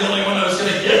going to be the only one I was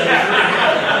going to get.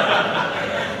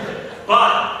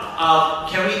 But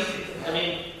can we? I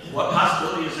mean, what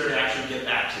possibility is there to actually get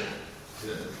back to?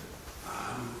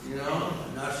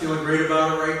 I'm not feeling great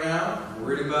about it right now. I'm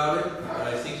worried about it. But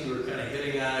I think you were kind of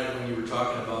hitting on it when you were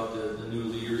talking about the new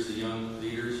leaders, the young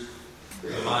leaders,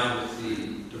 combined with the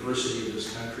diversity of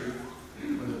this country.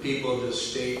 When the people of this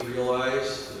state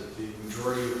realize that the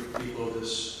majority of people of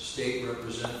this state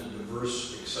represent a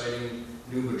diverse, exciting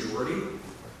new majority,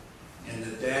 and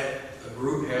that a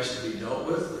group has to be dealt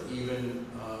with, even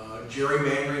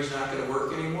gerrymandering is not going to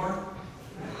work anymore,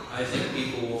 I think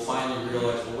people will finally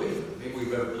realize, well, wait a minute, maybe we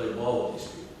better play ball with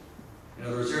these people. In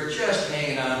other words, they're just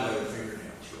hanging on by their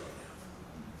fingernails right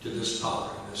now to this power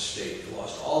in this state. They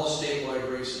lost all the statewide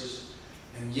races,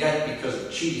 and yet, because of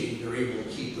cheating, they're able to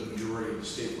keep the majority of the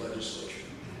state legislature.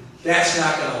 That's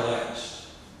not going to last.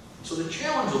 So the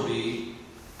challenge will be,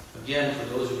 again, for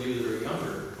those of you that are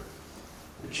younger,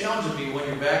 the challenge will be when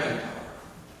you're back in power.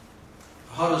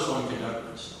 How does one conduct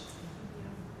themselves?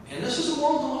 And this is a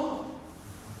moral dilemma.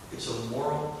 It's a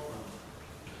moral dilemma.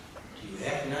 Do you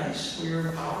act nice when you're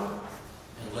in power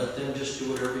and let them just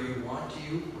do whatever you want to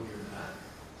you when you're not?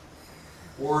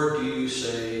 Or do you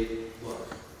say,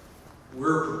 look,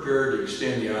 we're prepared to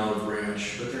extend the olive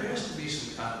branch, but there has to be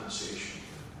some compensation.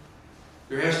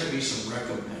 There has to be some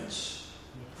recompense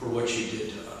for what you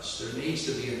did to us. There needs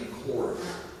to be an accord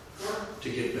to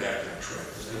get back on track.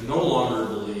 Because I no longer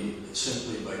believe that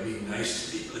simply by being nice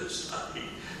to people this time,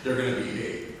 they're going to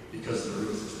behave because of the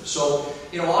ruthlessness. So,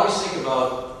 I always think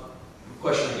about the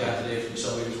question I got today from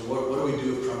somebody who's, what do we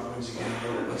do if Trump wins again?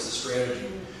 What's the strategy?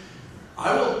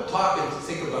 I will talk and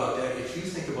think about that if you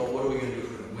think about what are we going to do if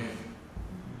we're going to win.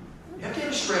 You have to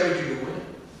have a strategy to win.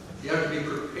 You have to be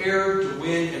prepared to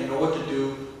win and know what to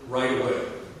do right away.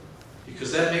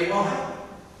 Because that may well happen.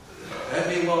 That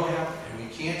may well happen. And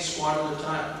we can't squander the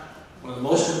time. One of the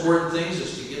most important things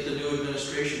is to get the new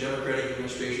administration, Democratic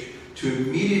administration, to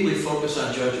immediately focus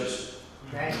on judges.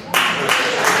 Right.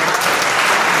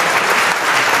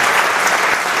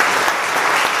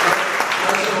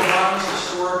 President Obama's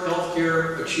historic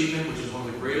healthcare achievement, which is one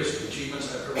of the greatest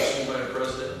achievements I've ever seen by a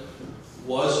president,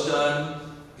 was done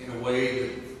in a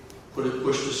way that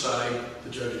pushed aside the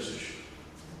judges issue.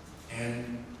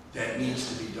 And that needs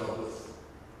to be dealt with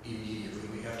immediately.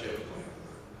 We have to have a plan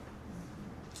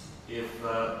for it. If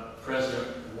President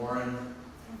Warren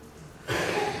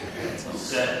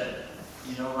said,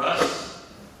 Russ,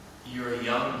 you're a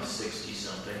young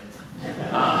 60-something.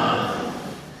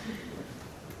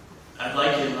 I'd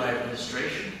like you in my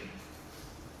administration.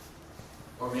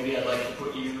 Or maybe I'd like to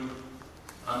put you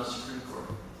on the Supreme Court.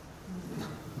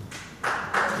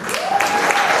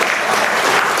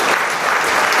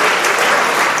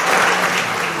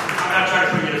 I'm not trying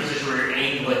to put you in a position where you're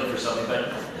angling for something, but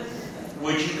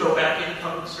would you go back into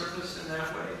public service in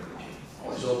that way? Would you?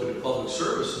 Always open to public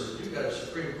service, and you've got a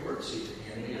Supreme Court seat to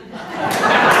hand me.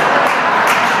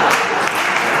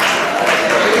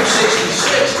 Age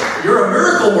 66, you're a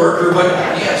miracle worker, but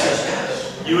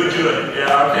yes. You would do it,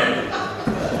 yeah, okay.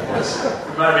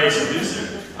 We might have made some news there.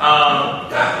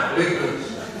 Big news.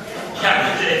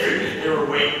 Yeah, they were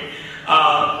waiting.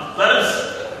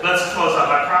 Let's close up.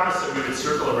 I promised that we would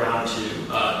circle around to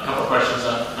a couple questions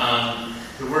on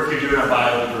the work you're doing on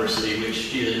biodiversity,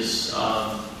 which is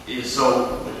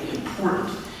so important.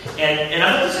 And I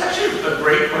think it's actually a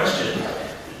great question.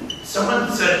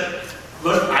 Someone said,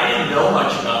 look, I didn't know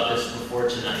much about this before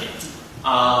tonight.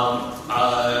 I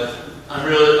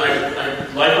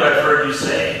like what I've heard you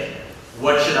say.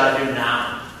 What should I do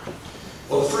now?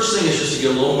 Well, the first thing is just to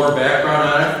get a little more background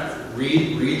on it.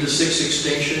 Read the sixth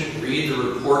extinction. Read the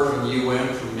report from the UN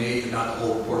from May, not the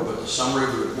whole report, but the summary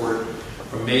of the report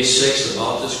from May 6th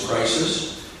about this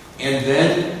crisis. And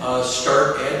then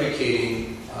start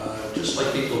advocating, just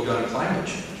like people have done in climate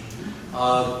change.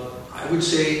 I would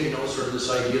say, sort of this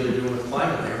idea they're doing with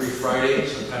climate. Every Friday,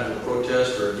 some kind of a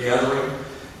protest or a gathering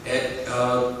at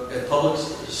public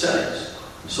settings.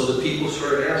 So that people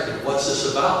started asking, what's this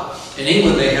about? In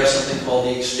England, they have something called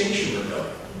the Extinction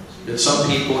Rebellion. That some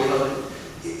people,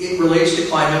 it relates to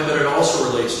climate, but it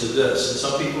also relates to this. And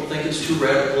some people think it's too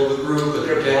radical of a group. But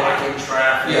they're blocking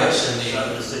traffic. Yes, and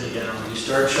shutting the city down. You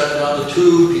start shutting down the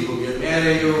tube, people get mad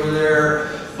at you over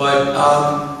there. But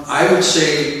I would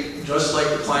say, just like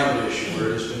the climate issue, where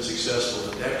it has been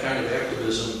successful, that kind of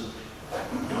activism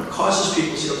it causes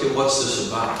people to say, okay, what's this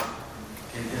about?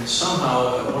 And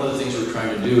somehow, one of the things we're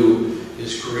trying to do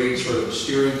is create sort of a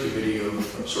steering committee of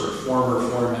sort of former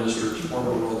foreign ministers,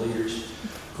 former world leaders,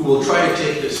 who will try to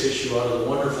take this issue out of the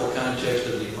wonderful context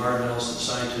of the environmentalists and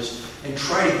scientists and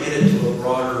try to get it to a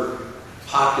broader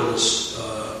populace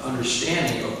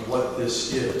understanding of what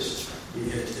this is.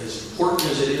 As important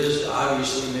as it is to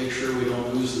obviously make sure we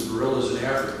don't lose the gorillas in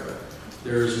Africa,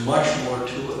 there's much more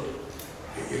to it.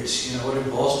 It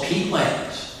involves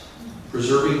peatlands,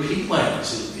 preserving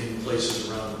peatlands in places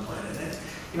around the planet.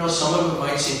 And, some of it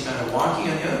might seem kind of wonky.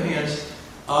 On the other hand,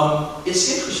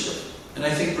 it's interesting. And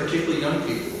I think particularly young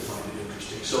people will find it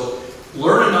interesting. So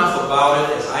learn enough about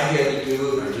it, as I had to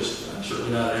do, and I'm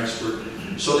certainly not an expert,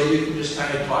 so that you can just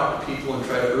kind of talk to people and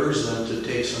try to urge them to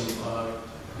take some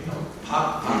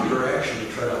popular action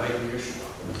to try to heighten the issue.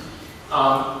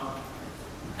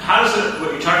 How does it,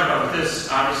 what you're talking about with this,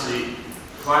 obviously,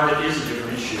 climate is a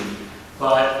different issue,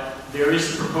 but there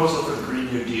is the proposal for the Green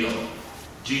New Deal.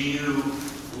 Do you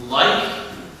like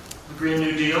the Green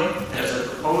New Deal as a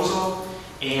proposal?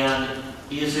 And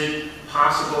is it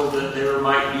possible that there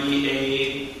might be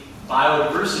a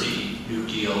biodiversity New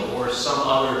Deal or some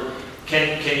other?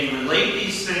 Can you relate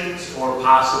these things or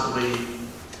possibly?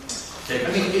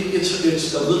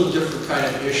 It's a little different kind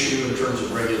of issue in terms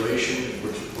of regulation,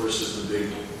 which of course is the big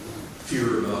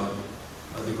fear about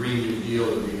the Green New Deal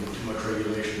and being too much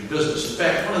regulation in business. In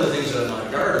fact, one of the things that I'm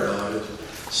on guard about is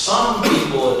some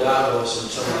people at Davos and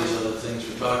some of these other things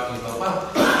are talking about,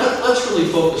 well, let's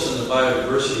really focus on the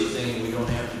biodiversity thing and we don't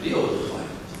have to deal with the climate.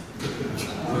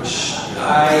 Which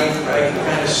I can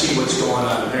kind of see what's going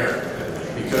on there.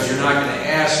 Because you're not going to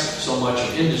ask so much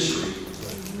of industry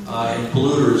and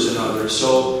polluters and others.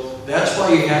 So that's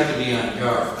why you have to be on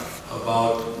guard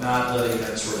about not letting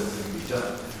that sort of thing be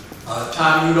done.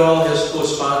 Tom Udall has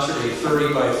co-sponsored a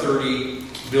 30 by 30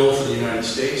 bill for the United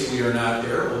States. We are not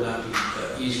there. It will not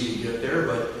be easy to get there,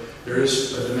 but there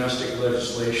is a domestic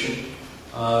legislation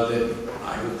that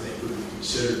I would think would be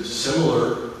considered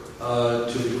similar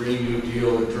to the Green New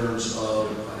Deal in terms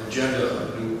of an agenda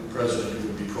of a new president who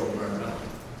would be pro-environmental.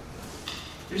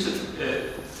 Here's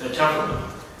a tough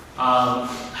one.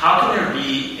 How can there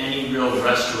be any real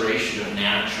restoration of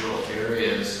natural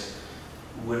areas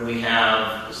when we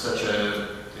have such a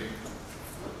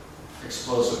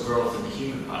explosive growth in the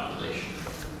human population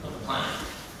of the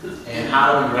planet? And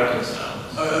how do we reconcile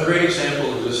this? A great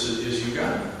example of this is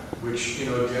Uganda, which,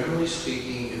 generally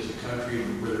speaking, is a country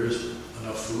where there is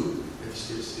enough food.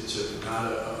 It's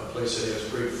not a place that has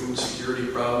great food security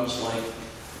problems like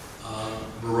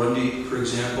Burundi, for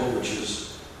example, which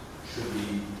should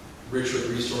be rich with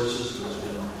resources, but has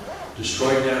been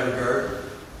destroyed in that regard.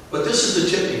 But this is the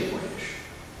tipping point issue,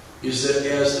 is that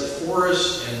as the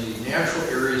forests and the natural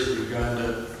areas of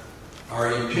Uganda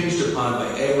are impinged upon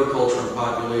by agriculture and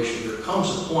population, there comes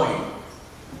a point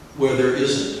where there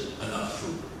isn't enough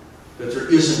food, that there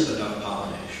isn't enough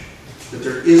pollination, that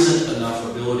there isn't enough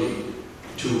ability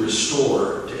to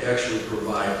restore, to actually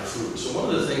provide the food. So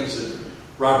one of the things that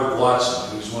Robert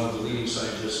Watson, who's one of the leading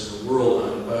scientists in the world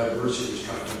on biodiversity, is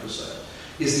trying to emphasize,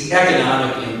 is the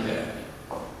economic impact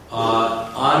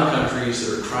on countries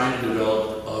that are trying to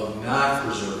develop of not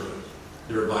preserving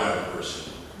their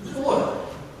biodiversity. Look,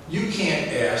 you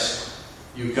can't ask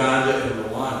Uganda and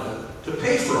Rwanda to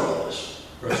pay for all this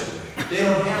restoration. They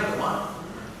don't have the money.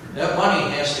 That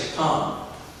money has to come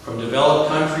from developed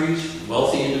countries,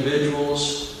 wealthy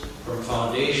individuals, from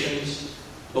foundations,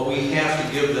 but we have to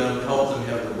help them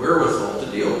have the wherewithal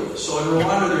to deal with this. So in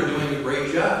Rwanda, they're doing a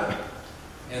great job,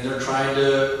 and they're trying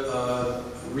to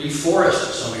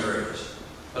reforest some areas.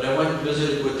 But I went and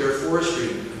visited with their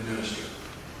forestry minister,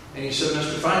 and he said,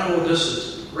 Mr. Feingold, this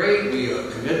is great. We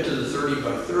commit to the 30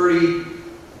 by 30,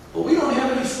 but we don't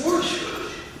have any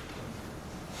foresters.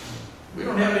 We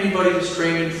don't have anybody that's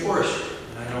trained in forestry.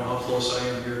 And I know how close I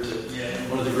am here to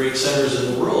one of the great centers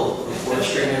in the world for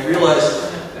forestry, and I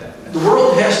realized the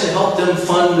world has to help them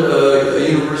fund a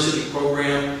university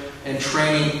program and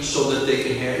training so that they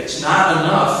can have. It's not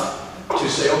enough to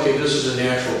say, okay, this is a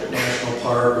national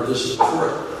park or this is a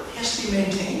forest. It has to be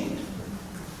maintained.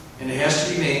 And it has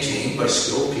to be maintained by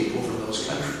skilled people from those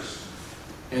countries.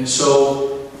 And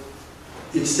so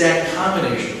it's that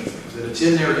combination of things, that it's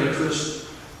in their interest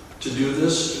to do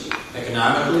this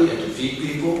economically and to feed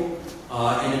people.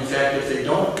 And in fact, if they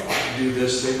don't do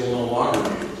this, they will no longer be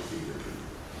able to feed their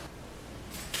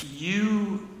people.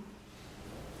 You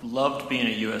loved being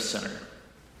a U.S. Senator.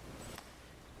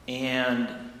 And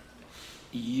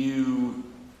you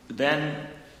then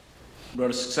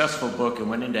wrote a successful book and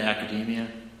went into academia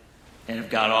and have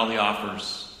got all the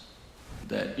offers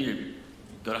that you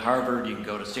go to Harvard, you can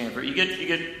go to Stanford, you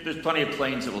get there's plenty of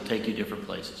planes that will take you different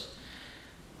places.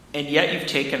 And yet you've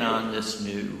taken on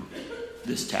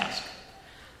this task.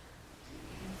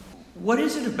 What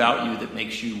is it about you that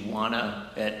makes you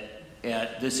wanna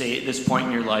at this point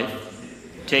in your life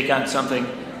take on something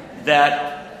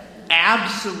that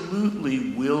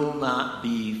absolutely will not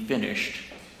be finished,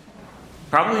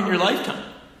 probably in your lifetime.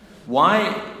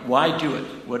 Why do it?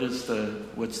 What's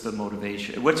the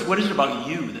motivation? What is it about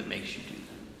you that makes you do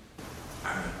that?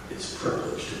 I mean, it's a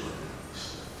privilege to work on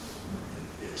these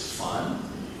things. It's fun.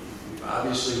 You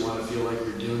obviously want to feel like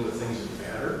you're dealing with things that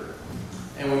matter.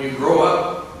 And when you grow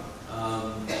up,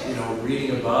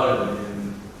 reading about it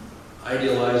and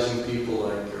idolizing people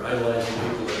like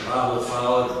Bob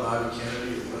LaFollette or Bobby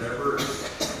Kennedy or whatever,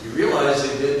 you realize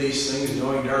they did these things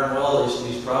knowing darn well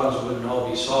these problems wouldn't all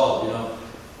be solved,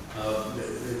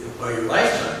 by your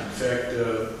lifetime. In fact,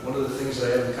 one of the things I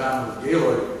have in common with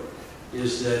Gaylord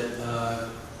is that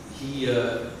he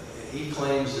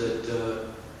claims that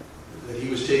he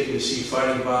was taken to see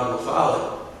Fighting Bob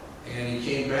LaFollette, and he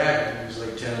came back, and he was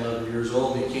like 10, 11 years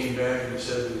old, and he came back and he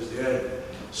said to his dad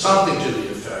something to the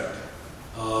effect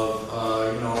of,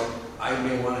 I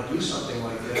may want to do something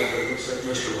like that, but it looks like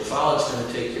Mr. LaFollette's going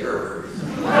to take care of everything.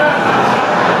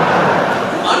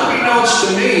 Unbeknownst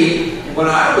to me, when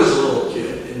I was a little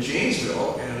kid in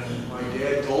Janesville, and my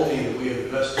dad told me that we had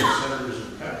the best two senators in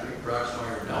the country,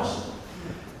 Proxmire and Nelson,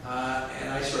 and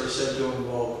I sort of said to him,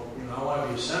 well, I want to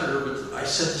be a senator, but I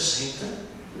said the same thing,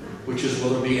 which is, will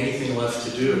there be anything left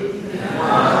to do? I'm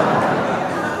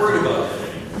not worried about that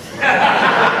anymore.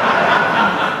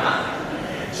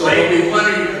 So it'll be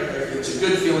plenty. It's a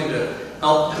good feeling to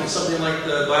help. Something like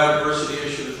the biodiversity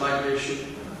issue, the climate issue.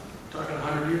 We're talking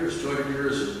 100 years, 200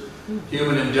 years of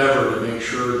human endeavor to make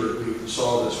sure that we can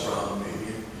solve this problem,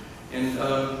 maybe. And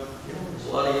there's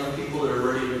a lot of young people that are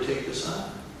ready to take this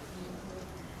on.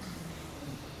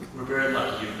 We're very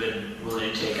lucky you've been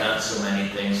willing to take on so many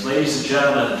things. Ladies and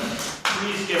gentlemen,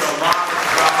 please give a round of applause.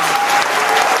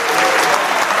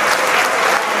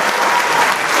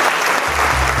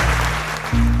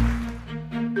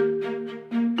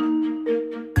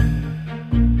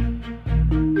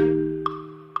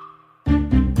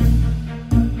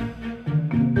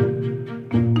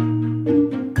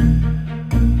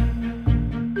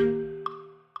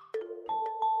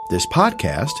 This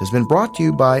podcast has been brought to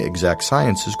you by Exact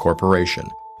Sciences Corporation,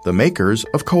 the makers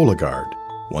of Cologuard.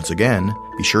 Once again,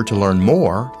 be sure to learn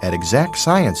more at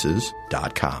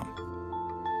exactsciences.com.